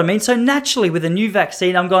 Do you know what I mean? So naturally, with a new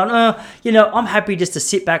vaccine, I'm going, I'm happy just to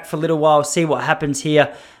sit back for a little while, see what happens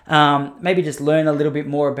here. Maybe just learn a little bit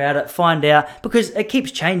more about it, find out, because it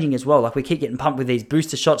keeps changing as well. Like we keep getting pumped with these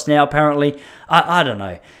booster shots now, apparently. I don't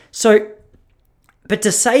know. So... But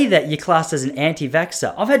to say that you're classed as an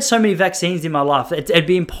anti-vaxxer, I've had so many vaccines in my life, it'd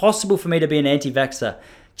be impossible for me to be an anti-vaxxer.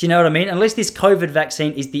 Do you know what I mean? Unless this COVID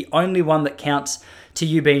vaccine is the only one that counts to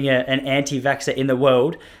you being an anti-vaxxer in the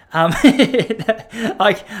world, I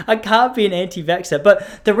can't be an anti-vaxxer.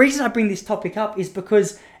 But the reason I bring this topic up is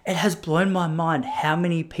because it has blown my mind how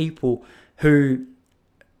many people who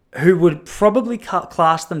would probably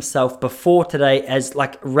class themselves before today as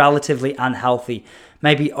like relatively unhealthy,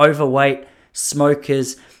 maybe overweight,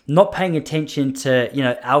 smokers, not paying attention to,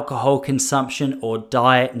 alcohol consumption or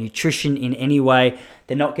diet, nutrition in any way.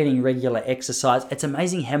 They're not getting regular exercise. It's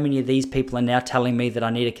amazing how many of these people are now telling me that I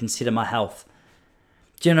need to consider my health.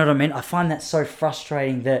 Do you know what I mean? I find that so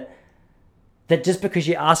frustrating that just because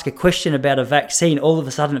you ask a question about a vaccine, all of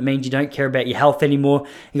a sudden it means you don't care about your health anymore.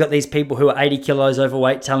 You got these people who are 80 kilos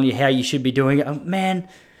overweight telling you how you should be doing it. Oh, man,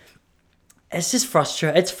 it's just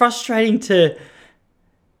frustrating. It's frustrating to,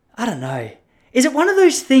 I don't know. Is it one of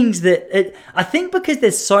those things that I think because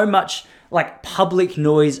there's so much like public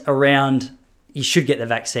noise around you should get the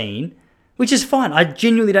vaccine, which is fine. I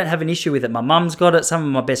genuinely don't have an issue with it. My mum's got it. Some of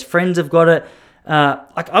my best friends have got it.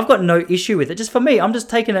 I've got no issue with it. Just for me, I'm just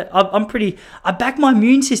taking it. I back my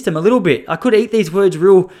immune system a little bit. I could eat these words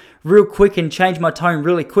real quick and change my tone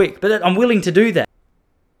really quick, but I'm willing to do that.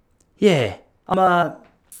 Yeah.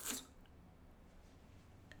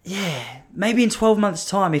 Maybe in 12 months'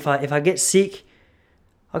 time, if I get sick,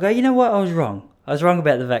 I'll go, you know what, I was wrong. I was wrong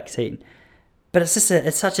about the vaccine. But it's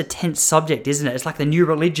such a tense subject, isn't it? It's like the new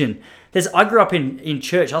religion. I grew up in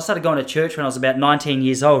church. I started going to church when I was about 19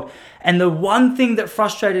 years old. And the one thing that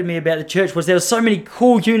frustrated me about the church was there were so many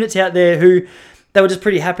cool units out there who they were just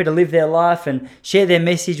pretty happy to live their life and share their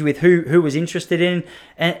message with who was interested in.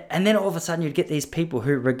 And then all of a sudden you'd get these people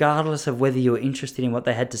who, regardless of whether you were interested in what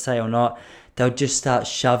they had to say or not, they'll just start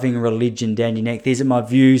shoving religion down your neck. These are my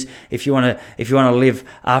views. If you want to live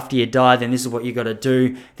after you die, then this is what you got to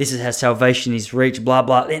do. This is how salvation is reached, blah,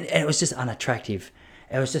 blah. And it was just unattractive.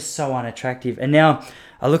 It was just so unattractive. And now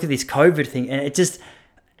I look at this COVID thing, and it just,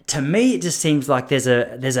 to me, it just seems like there's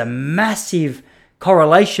a massive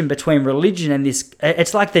correlation between religion and this.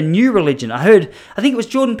 It's like the new religion. I think it was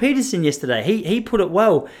Jordan Peterson yesterday. He put it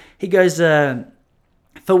well. He goes,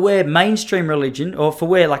 for where mainstream religion, or for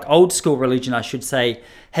where like old school religion, I should say,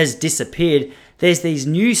 has disappeared, there's these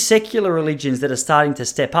new secular religions that are starting to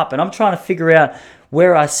step up. And I'm trying to figure out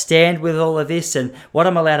where I stand with all of this and what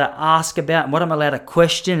I'm allowed to ask about and what I'm allowed to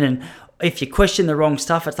question. And if you question the wrong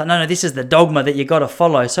stuff, it's like, no, this is the dogma that you got to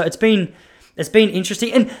follow. So it's been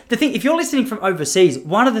interesting. And the thing, if you're listening from overseas,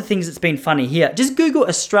 one of the things that's been funny here, just Google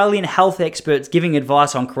Australian health experts giving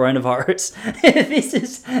advice on coronavirus.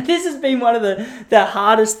 This has been one of the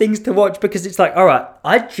hardest things to watch, because it's like, all right,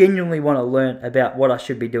 I genuinely want to learn about what I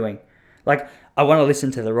should be doing. Like, I want to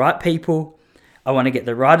listen to the right people, I want to get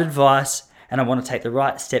the right advice, and I want to take the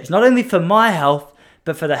right steps, not only for my health,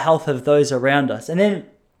 but for the health of those around us. And then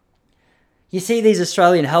you see these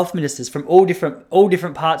Australian health ministers from all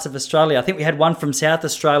different parts of Australia. I think we had one from South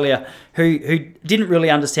Australia who didn't really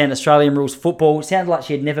understand Australian rules football. It sounded like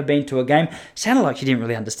she had never been to a game. It sounded like she didn't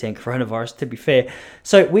really understand coronavirus, to be fair.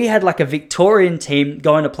 So we had like a Victorian team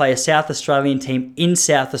going to play a South Australian team in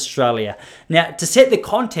South Australia. Now, to set the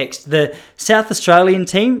context, the South Australian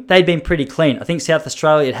team, they'd been pretty clean. I think South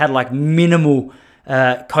Australia had like minimal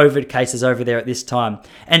COVID cases over there at this time,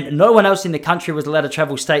 and no one else in the country was allowed to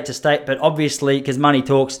travel state to state, but obviously, because money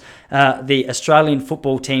talks, the Australian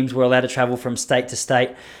football teams were allowed to travel from state to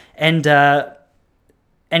state, and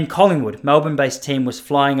Collingwood, Melbourne-based team, was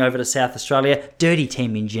flying over to South Australia. Dirty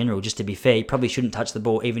team in general, just to be fair. You probably shouldn't touch the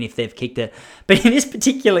ball even if they've kicked it. But in this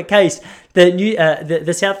particular case,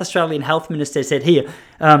 the South Australian health minister said, here,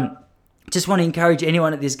 just want to encourage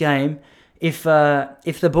anyone at this game, if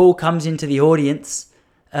the ball comes into the audience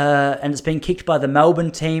and it's been kicked by the Melbourne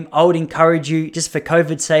team, I would encourage you, just for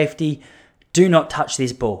COVID safety, do not touch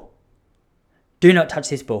this ball. Do not touch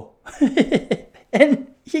this ball. And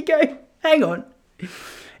you go, hang on.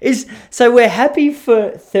 So we're happy for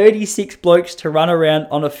 36 blokes to run around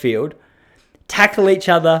on a field, tackle each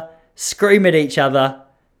other, scream at each other,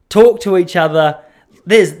 talk to each other.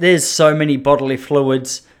 There's so many bodily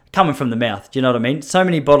fluids coming from the mouth, do you know what I mean? So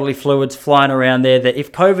many bodily fluids flying around there that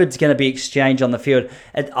if COVID's going to be exchanged on the field,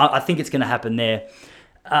 I think it's going to happen there.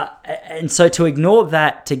 And so to ignore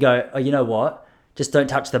that, to go, oh, you know what? Just don't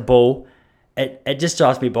touch the ball. It just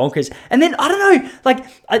drives me bonkers. And then, I don't know, like,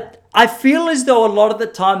 I feel as though a lot of the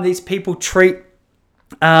time these people treat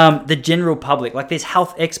the general public, like these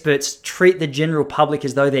health experts treat the general public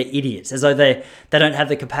as though they're idiots, as though they don't have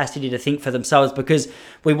the capacity to think for themselves, because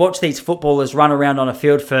we watch these footballers run around on a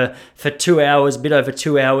field for 2 hours, a bit over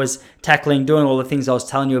 2 hours, tackling, doing all the things I was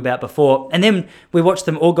telling you about before, and then we watch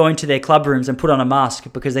them all go into their club rooms and put on a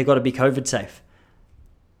mask because they've got to be COVID safe.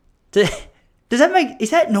 Is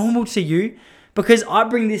that normal to you? Because I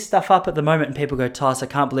bring this stuff up at the moment and people go, Tyson,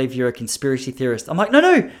 I can't believe you're a conspiracy theorist. I'm like,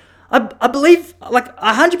 no. I believe, like,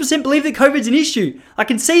 I 100% believe that COVID's an issue. I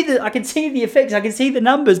can see the effects, I can see the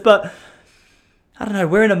numbers, but I don't know,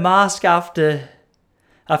 wearing a mask after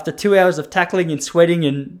 2 hours of tackling and sweating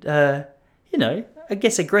and, I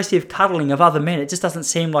guess aggressive cuddling of other men, it just doesn't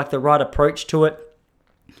seem like the right approach to it.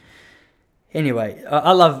 Anyway,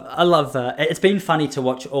 I love. It's been funny to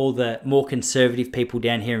watch all the more conservative people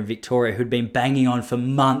down here in Victoria who'd been banging on for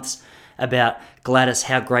months about Gladys,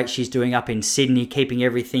 how great she's doing up in Sydney, keeping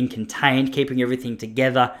everything contained, keeping everything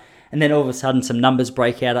together. And then all of a sudden some numbers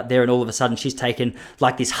break out up there, and all of a sudden she's taken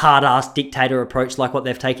like this hard-ass dictator approach like what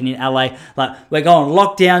they've taken in LA. Like, we're going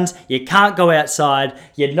lockdowns, you can't go outside,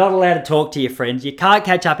 you're not allowed to talk to your friends, you can't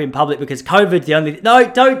catch up in public because COVID's the only... No,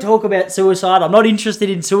 don't talk about suicide. I'm not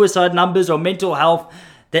interested in suicide numbers or mental health.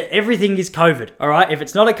 That everything is COVID, all right? If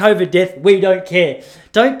it's not a COVID death, we don't care.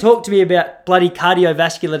 Don't talk to me about bloody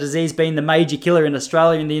cardiovascular disease being the major killer in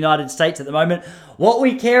Australia and the United States at the moment. What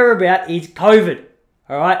we care about is COVID,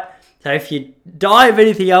 all right? So if you die of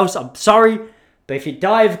anything else, I'm sorry, but if you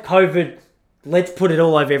die of COVID, let's put it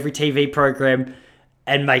all over every TV program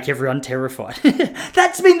and make everyone terrified.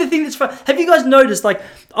 That's been the thing that's fun. Have you guys noticed, like,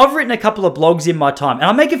 I've written a couple of blogs in my time, and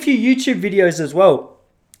I make a few YouTube videos as well.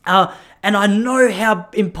 And I know how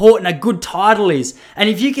important a good title is. And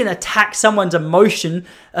if you can attack someone's emotion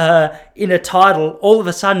in a title, all of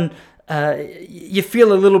a sudden you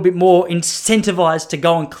feel a little bit more incentivized to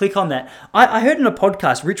go and click on that. I heard in a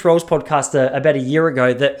podcast, Rich Roll's podcast about a year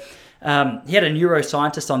ago, that he had a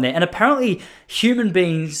neuroscientist on there, and apparently human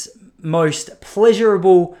beings' most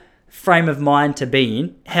pleasurable frame of mind to be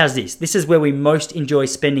in, how's this? This is where we most enjoy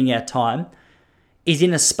spending our time, is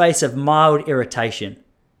in a space of mild irritation.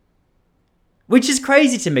 Which is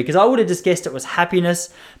crazy to me, because I would have just guessed it was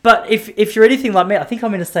happiness. But if you're anything like me, I think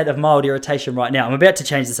I'm in a state of mild irritation right now. I'm about to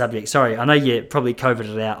change the subject. Sorry, I know you probably covered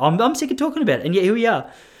it out. I'm sick of talking about it, and yet here we are.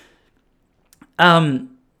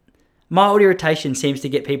 Mild irritation seems to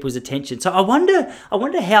get people's attention. So I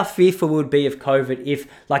wonder how fearful we would be of COVID if,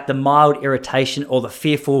 like, the mild irritation or the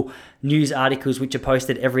fearful news articles which are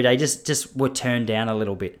posted every day just were turned down a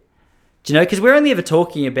little bit. Do you know? Because we're only ever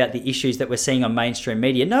talking about the issues that we're seeing on mainstream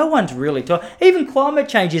media. No one's really talking. Even climate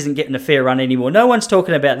change isn't getting a fair run anymore. No one's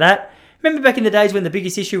talking about that. Remember back in the days when the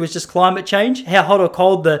biggest issue was just climate change? How hot or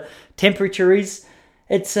cold the temperature is?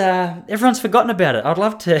 It's everyone's forgotten about it. I'd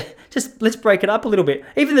love to let's break it up a little bit.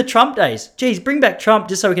 Even the Trump days. Geez, bring back Trump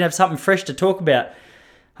just so we can have something fresh to talk about.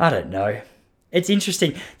 I don't know. It's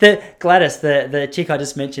interesting. The Gladys, the chick I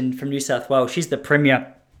just mentioned from New South Wales, she's the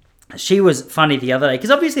Premier. She was funny the other day,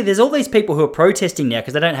 because obviously there's all these people who are protesting now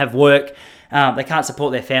because they don't have work, they can't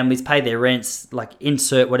support their families, pay their rents, like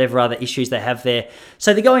insert whatever other issues they have there.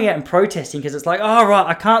 So they're going out and protesting because it's like, oh, right,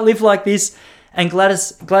 I can't live like this. And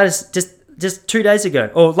Gladys just 2 days ago,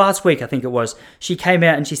 or last week I think it was, she came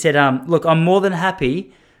out and she said, look, I'm more than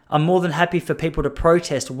happy for people to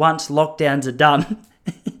protest once lockdowns are done.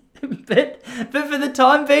 but for the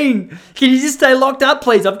time being, can you just stay locked up,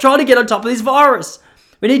 please? I'm trying to get on top of this virus.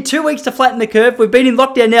 We need 2 weeks to flatten the curve. We've been in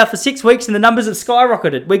lockdown now for 6 weeks and the numbers have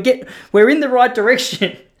skyrocketed. We're in the right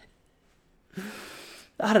direction.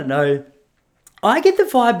 I don't know. I get the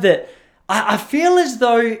vibe that I feel as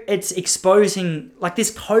though it's exposing, like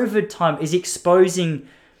this COVID time is exposing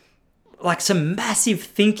like some massive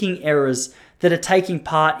thinking errors that are taking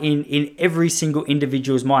part in every single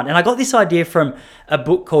individual's mind. And I got this idea from a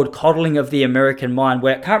book called Coddling of the American Mind,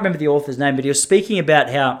 where I can't remember the author's name, but he was speaking about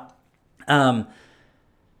how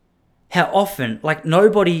often, like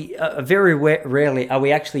very rarely are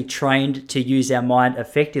we actually trained to use our mind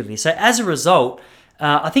effectively. So as a result,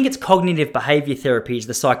 I think it's cognitive behavior therapy is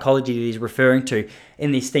the psychology that he's referring to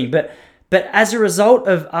in this thing. But as a result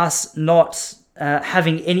of us not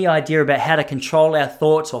having any idea about how to control our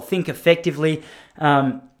thoughts or think effectively,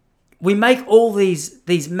 we make all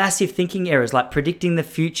these massive thinking errors, like predicting the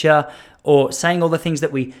future, or saying all the things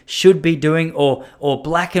that we should be doing, or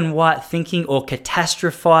black and white thinking, or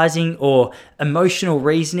catastrophizing, or emotional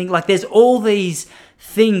reasoning. Like there's all these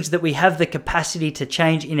things that we have the capacity to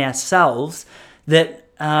change in ourselves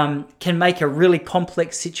that can make a really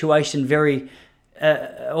complex situation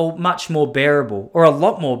or much more bearable, or a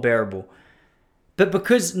lot more bearable. But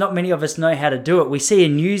because not many of us know how to do it, we see a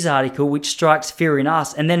news article which strikes fear in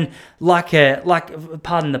us, and then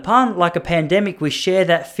pardon the pun, like a pandemic, we share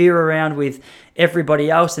that fear around with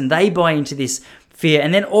everybody else, and they buy into this fear,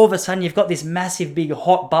 and then all of a sudden you've got this massive big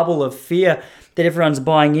hot bubble of fear that everyone's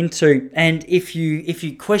buying into. And if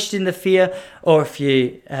you question the fear, or if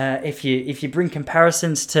you bring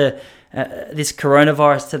comparisons to this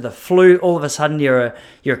coronavirus to the flu, all of a sudden you're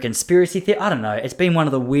a conspiracy theorist. I don't know. It's been one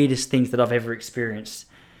of the weirdest things that I've ever experienced.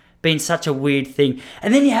 Been such a weird thing.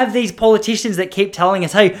 And then you have these politicians that keep telling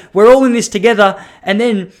us, hey, we're all in this together. And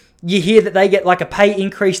then you hear that they get like a pay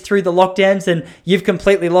increase through the lockdowns and you've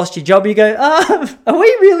completely lost your job. You go, are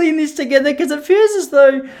we really in this together? Because it feels as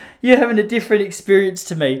though you're having a different experience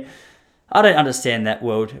to me. I don't understand that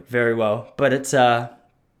world very well, but it's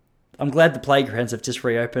I'm glad the playgrounds have just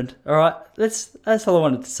reopened. All right, that's all I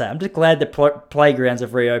wanted to say. I'm just glad the playgrounds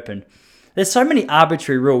have reopened. There's so many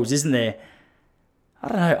arbitrary rules, isn't there? I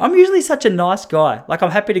don't know. I'm usually such a nice guy. Like, I'm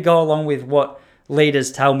happy to go along with what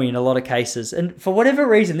leaders tell me in a lot of cases. And for whatever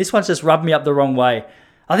reason, this one's just rubbed me up the wrong way.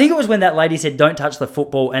 I think it was when that lady said, don't touch the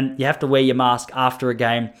football and you have to wear your mask after a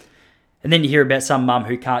game. And then you hear about some mum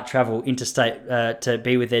who can't travel interstate to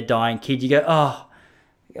be with their dying kid. You go, oh,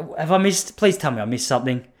 have I missed? Please tell me I missed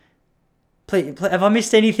something. Please, have I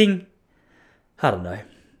missed anything? I don't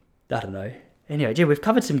know. Anyway, gee, we've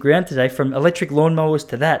covered some ground today, from electric lawnmowers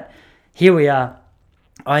to that. Here we are.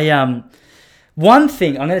 One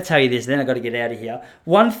thing, I'm going to tell you this, then I've got to get out of here.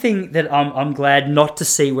 One thing that I'm glad not to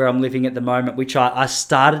see where I'm living at the moment, which I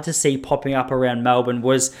started to see popping up around Melbourne,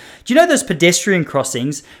 was, do you know those pedestrian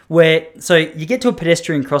crossings where, so you get to a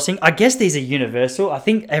pedestrian crossing, I guess these are universal. I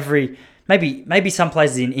think maybe some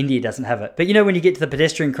places in India doesn't have it. But you know when you get to the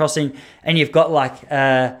pedestrian crossing and you've got like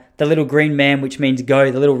the little green man, which means go,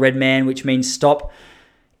 the little red man, which means stop.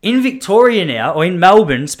 in Victoria now, or in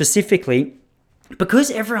Melbourne specifically,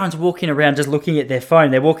 because everyone's walking around just looking at their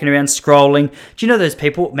phone, they're walking around scrolling. Do you know those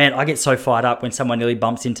people? Man, I get so fired up when someone nearly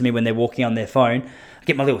bumps into me when they're walking on their phone. I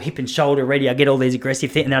get my little hip and shoulder ready. I get all these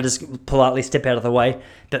aggressive things, and I just politely step out of the way.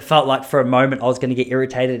 But felt like for a moment I was going to get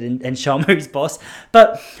irritated and show them who's boss.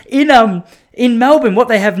 But in Melbourne, what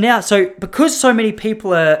they have now, so because so many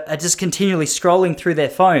people are just continually scrolling through their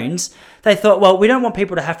phones, they thought, well, we don't want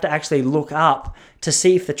people to have to actually look up to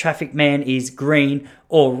see if the traffic man is green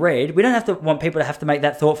or red. We don't want people to have to make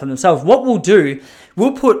that thought for themselves. What we'll do,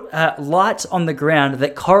 we'll put lights on the ground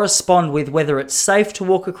that correspond with whether it's safe to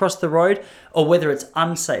walk across the road or whether it's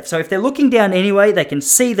unsafe. So if they're looking down anyway, they can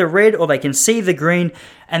see the red or they can see the green,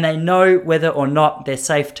 and they know whether or not they're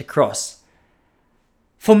safe to cross.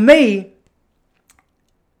 For me,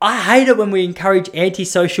 I hate it when we encourage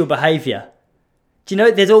antisocial behaviour. Do you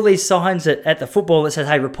know, there's all these signs at the football that says,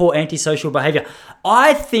 hey, report antisocial behaviour.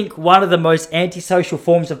 I think one of the most antisocial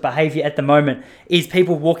forms of behaviour at the moment is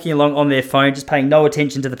people walking along on their phone, just paying no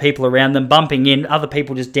attention to the people around them, bumping in, other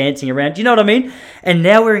people just dancing around. Do you know what I mean? And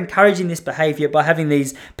now we're encouraging this behaviour by having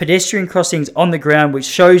these pedestrian crossings on the ground, which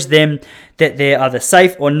shows them that they're either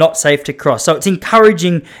safe or not safe to cross. So it's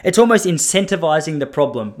encouraging, it's almost incentivizing the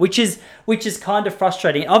problem, which is kind of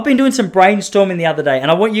frustrating. I've been doing some brainstorming the other day,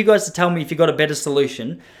 and I want you guys to tell me if you've got a better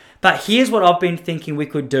solution. But here's what I've been thinking we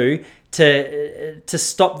could do to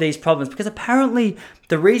stop these problems, because apparently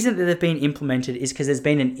the reason that they've been implemented is because there's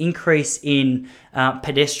been an increase in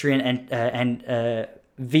pedestrian and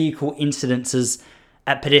vehicle incidences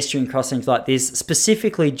at pedestrian crossings like this,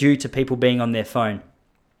 specifically due to people being on their phone.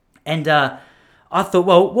 And I thought,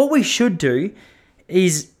 well, what we should do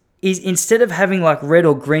is instead of having like red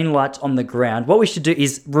or green lights on the ground, what we should do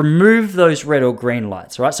is remove those red or green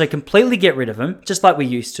lights, right? So completely get rid of them, just like we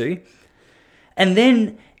used to. And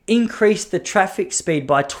then increase the traffic speed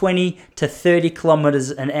by 20 to 30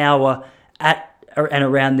 kilometers an hour at and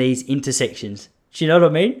around these intersections. Do you know what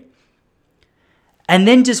I mean? And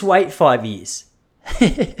then just wait 5 years.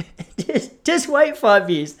 just wait 5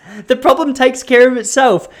 years. The problem takes care of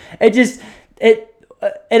itself. It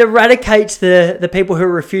eradicates the people who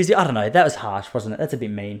refuse it. I don't know. That was harsh, wasn't it? That's a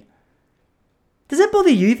bit mean. Does that bother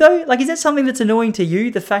you though? Like, is that something that's annoying to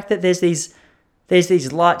you? The fact that there's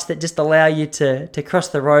these lights that just allow you to cross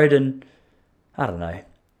the road, and I don't know.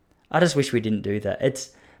 I just wish we didn't do that.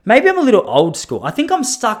 Maybe I'm a little old school. I think I'm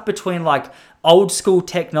stuck between like old school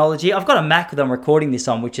technology. I've got a Mac that I'm recording this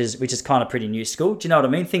on, which is kind of pretty new school. Do you know what I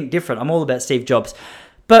mean? Think different. I'm all about Steve Jobs.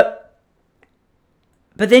 But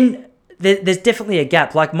then there's definitely a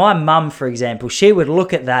gap. Like my mum, for example, she would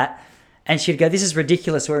look at that and she'd go, this is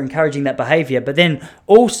ridiculous, we're encouraging that behaviour. But then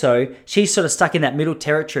also, she's sort of stuck in that middle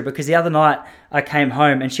territory, because the other night I came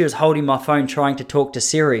home and she was holding my phone trying to talk to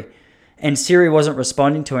Siri. And Siri wasn't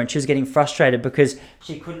responding to her, and she was getting frustrated because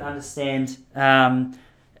she couldn't understand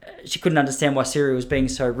why Siri was being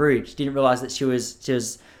so rude. She didn't realise that she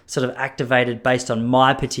was sort of activated based on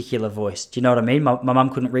my particular voice. Do you know what I mean? My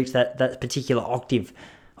mum couldn't reach that particular octave,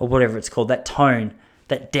 or whatever it's called, that tone,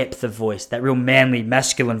 that depth of voice, that real manly,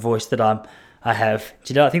 masculine voice that I have.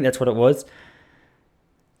 Do you know? I think that's what it was.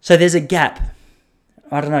 So there's a gap.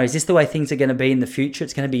 I don't know. Is this the way things are going to be in the future?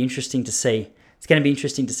 It's going to be interesting to see.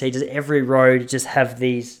 Does every road just have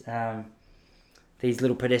these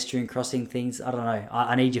little pedestrian crossing things? I don't know.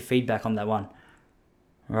 I need your feedback on that one.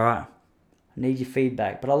 All right. I need your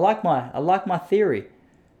feedback. But I like my theory.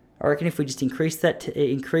 I reckon if we just increase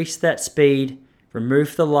that speed,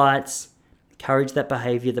 remove the lights, encourage that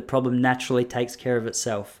behavior, the problem naturally takes care of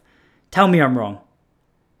itself. Tell me I'm wrong.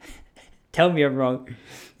 Tell me I'm wrong.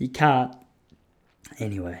 You can't.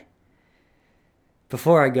 Anyway,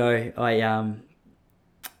 before I go,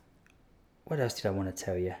 what else did I want to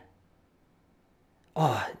tell you?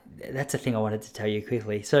 Oh, that's the thing I wanted to tell you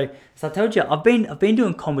quickly. So I told you I've been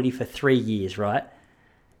doing comedy for 3 years, right?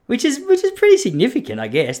 Which is pretty significant, I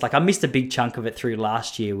guess. Like, I missed a big chunk of it through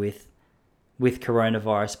last year with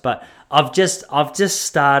coronavirus, but I've just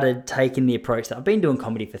started taking the approach that I've been doing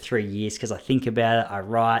comedy for 3 years, because I think about it, I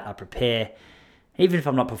write, I prepare. Even if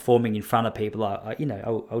I'm not performing in front of people,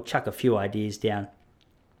 I'll chuck a few ideas down.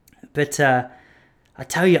 But I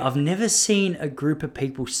tell you, I've never seen a group of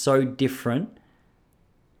people so different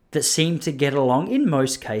that seem to get along in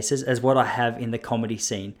most cases as what I have in the comedy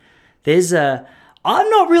scene. I'm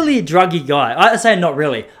not really a druggy guy. I say not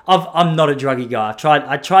really. I'm not a druggy guy.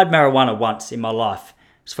 I tried marijuana once in my life.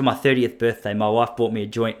 It was for my 30th birthday. My wife bought me a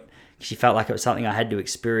joint. She felt like it was something I had to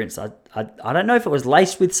experience. I don't know if it was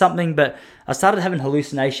laced with something, but I started having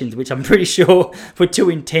hallucinations, which I'm pretty sure were too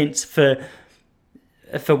intense for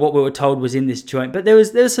for what we were told was in this joint. But there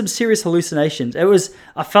was some serious hallucinations.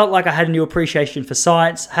 I felt like I had a new appreciation for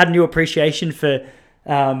science, had a new appreciation for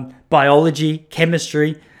biology,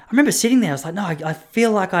 chemistry. I remember sitting there, I was like, no, I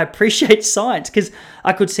feel like I appreciate science, because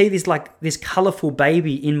I could see this colourful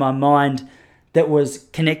baby in my mind that was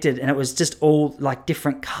connected, and it was just all like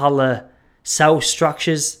different colour cell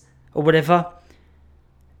structures or whatever.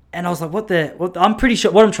 And I was like, I'm pretty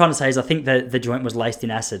sure, what I'm trying to say is I think the joint was laced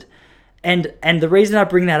in acid. And the reason I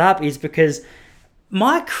bring that up is because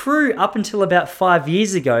my crew up until about 5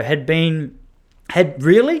 years ago had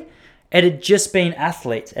just been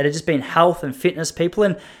athletes. It had just been health and fitness people.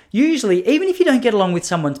 And usually, even if you don't get along with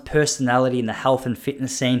someone's personality in the health and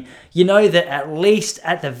fitness scene, you know that at least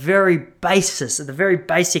at the very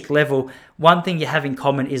basic level, one thing you have in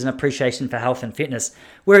common is an appreciation for health and fitness.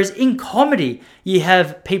 Whereas in comedy, you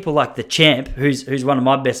have people like the Champ, who's one of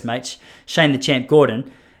my best mates, Shane the Champ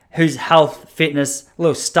Gordon, who's health, fitness,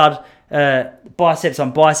 little stud, biceps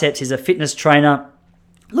on biceps. He's a fitness trainer.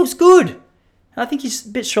 Looks good. I think he's a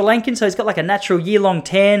bit Sri Lankan, so he's got like a natural year-long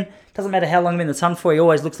tan. Doesn't matter how long I'm in the sun for, he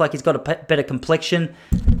always looks like he's got a better complexion.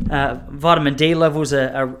 Vitamin D levels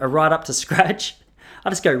are right up to scratch. I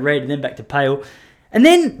just go red and then back to pale. And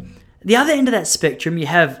then the other end of that spectrum, you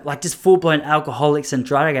have like just full-blown alcoholics and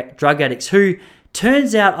drug addicts, who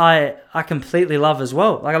turns out I completely love as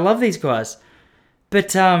well. Like, I love these guys.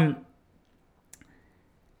 But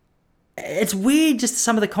it's weird just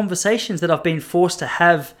some of the conversations that I've been forced to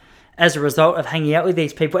have as a result of hanging out with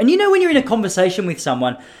these people. And you know, when you're in a conversation with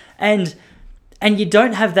someone and you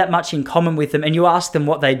don't have that much in common with them, and you ask them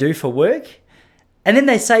what they do for work, and then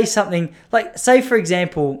they say something like, say for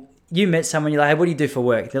example, you met someone, you're like, hey, what do you do for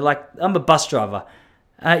work? They're like, I'm a bus driver.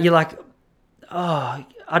 You're like, oh,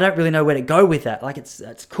 I don't really know where to go with that. Like,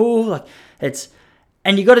 it's cool. Like,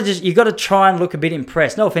 and you got to try and look a bit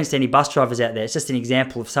impressed. No offense to any bus drivers out there. It's just an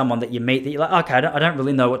example of someone that you meet that you're like, okay, I don't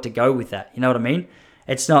really know what to go with that. You know what I mean?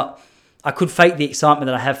 It's not, I could fake the excitement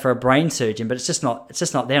that I have for a brain surgeon, but it's just not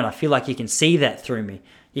there. And I feel like you can see that through me.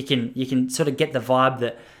 You can sort of get the vibe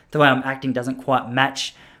that the way I'm acting doesn't quite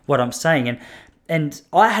match what I'm saying. And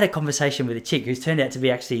I had a conversation with a chick who's turned out to be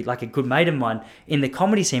actually like a good mate of mine in the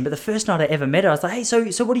comedy scene. But the first night I ever met her, I was like, hey,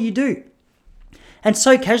 so what do you do? And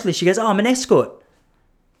so casually she goes, oh, I'm an escort.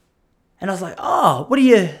 And I was like, oh, what do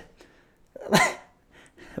you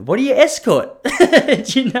escort?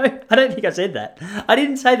 You know, I don't think I said that. I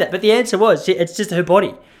didn't say that, but the answer was, it's just her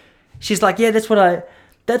body. She's like, yeah, that's what I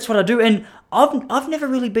do. And I've never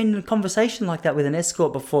really been in a conversation like that with an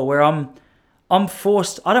escort before, where I'm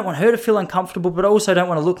forced. I don't want her to feel uncomfortable, but I also don't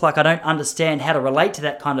want to look like I don't understand how to relate to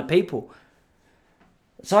that kind of people.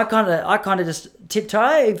 So I kind of just tiptoe.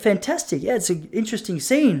 Hey, fantastic. Yeah, it's an interesting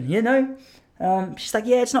scene, you know. She's like,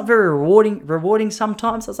 yeah, it's not very rewarding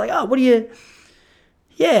sometimes. I was like, oh, what do you...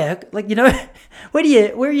 Yeah, like, you know, where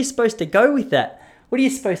are you supposed to go with that? What are you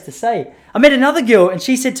supposed to say? I met another girl and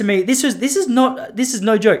she said to me, this is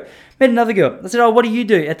no joke. Met another girl. I said, oh, what do you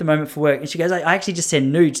do at the moment for work? And she goes, I actually just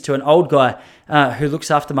send nudes to an old guy who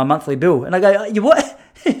looks after my monthly bill. And I go, you what?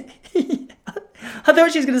 I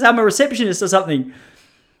thought she was going to say I'm a receptionist or something.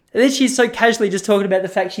 And then she's so casually just talking about the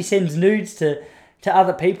fact she sends nudes to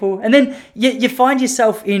other people. And then you find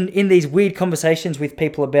yourself in these weird conversations with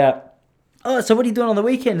people about, oh, so what are you doing on the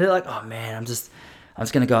weekend? They're like, oh man, I'm just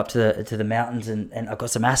going to go up to the mountains and I've got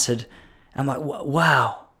some acid. I'm like,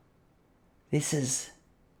 wow, there's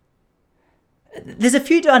a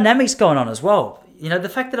few dynamics going on as well. You know, the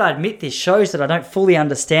fact that I admit this shows that I don't fully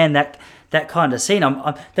understand that kind of scene.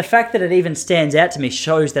 The fact that it even stands out to me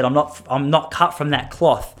shows that I'm not cut from that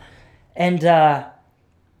cloth. And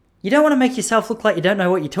you don't want to make yourself look like you don't know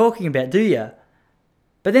what you're talking about, do you?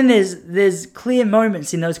 But then there's clear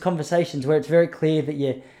moments in those conversations where it's very clear that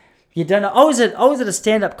you don't know. I was at a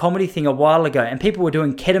stand-up comedy thing a while ago, and people were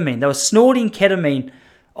doing ketamine. They were snorting ketamine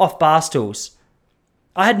off bar stools.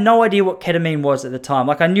 I had no idea what ketamine was at the time.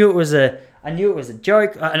 Like, I knew it was a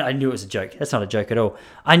joke. I knew it was a joke. That's not a joke at all.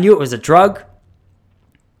 I knew it was a drug.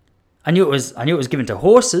 I knew it was given to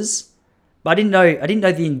horses, but I didn't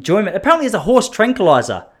know the enjoyment. Apparently, it's a horse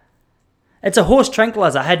tranquilizer. It's a horse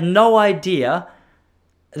tranquilizer. I had no idea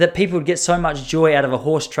that people would get so much joy out of a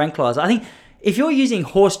horse tranquilizer. I think if you're using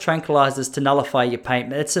horse tranquilizers to nullify your pain,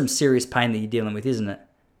 that's some serious pain that you're dealing with, isn't it?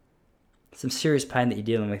 Some serious pain that you're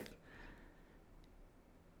dealing with.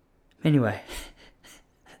 Anyway,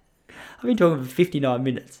 I've been talking for 59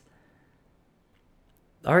 minutes.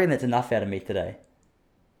 I reckon that's enough out of me today.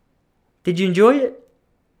 Did you enjoy it?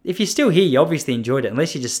 If you're still here, you obviously enjoyed it,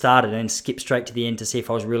 unless you just started and skipped straight to the end to see if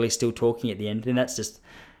I was really still talking at the end. Then that's just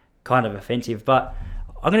kind of offensive. But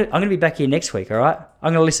I'm gonna be back here next week, all right?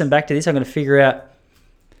 I'm gonna listen back to this. I'm gonna figure out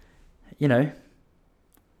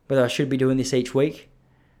whether I should be doing this each week.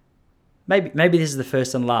 Maybe this is the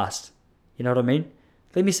first and last. You know what I mean?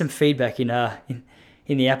 Leave me some feedback in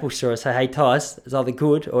the Apple Store and say, hey, Tyce, it's either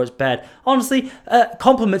good or it's bad. Honestly,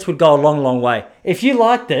 compliments would go a long, long way. If you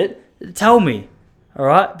liked it, tell me, all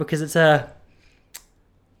right? Because it's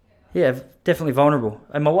definitely vulnerable.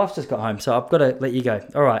 And my wife's just got home, so I've got to let you go.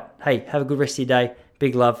 All right. Hey, have a good rest of your day.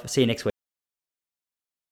 Big love. See you next week.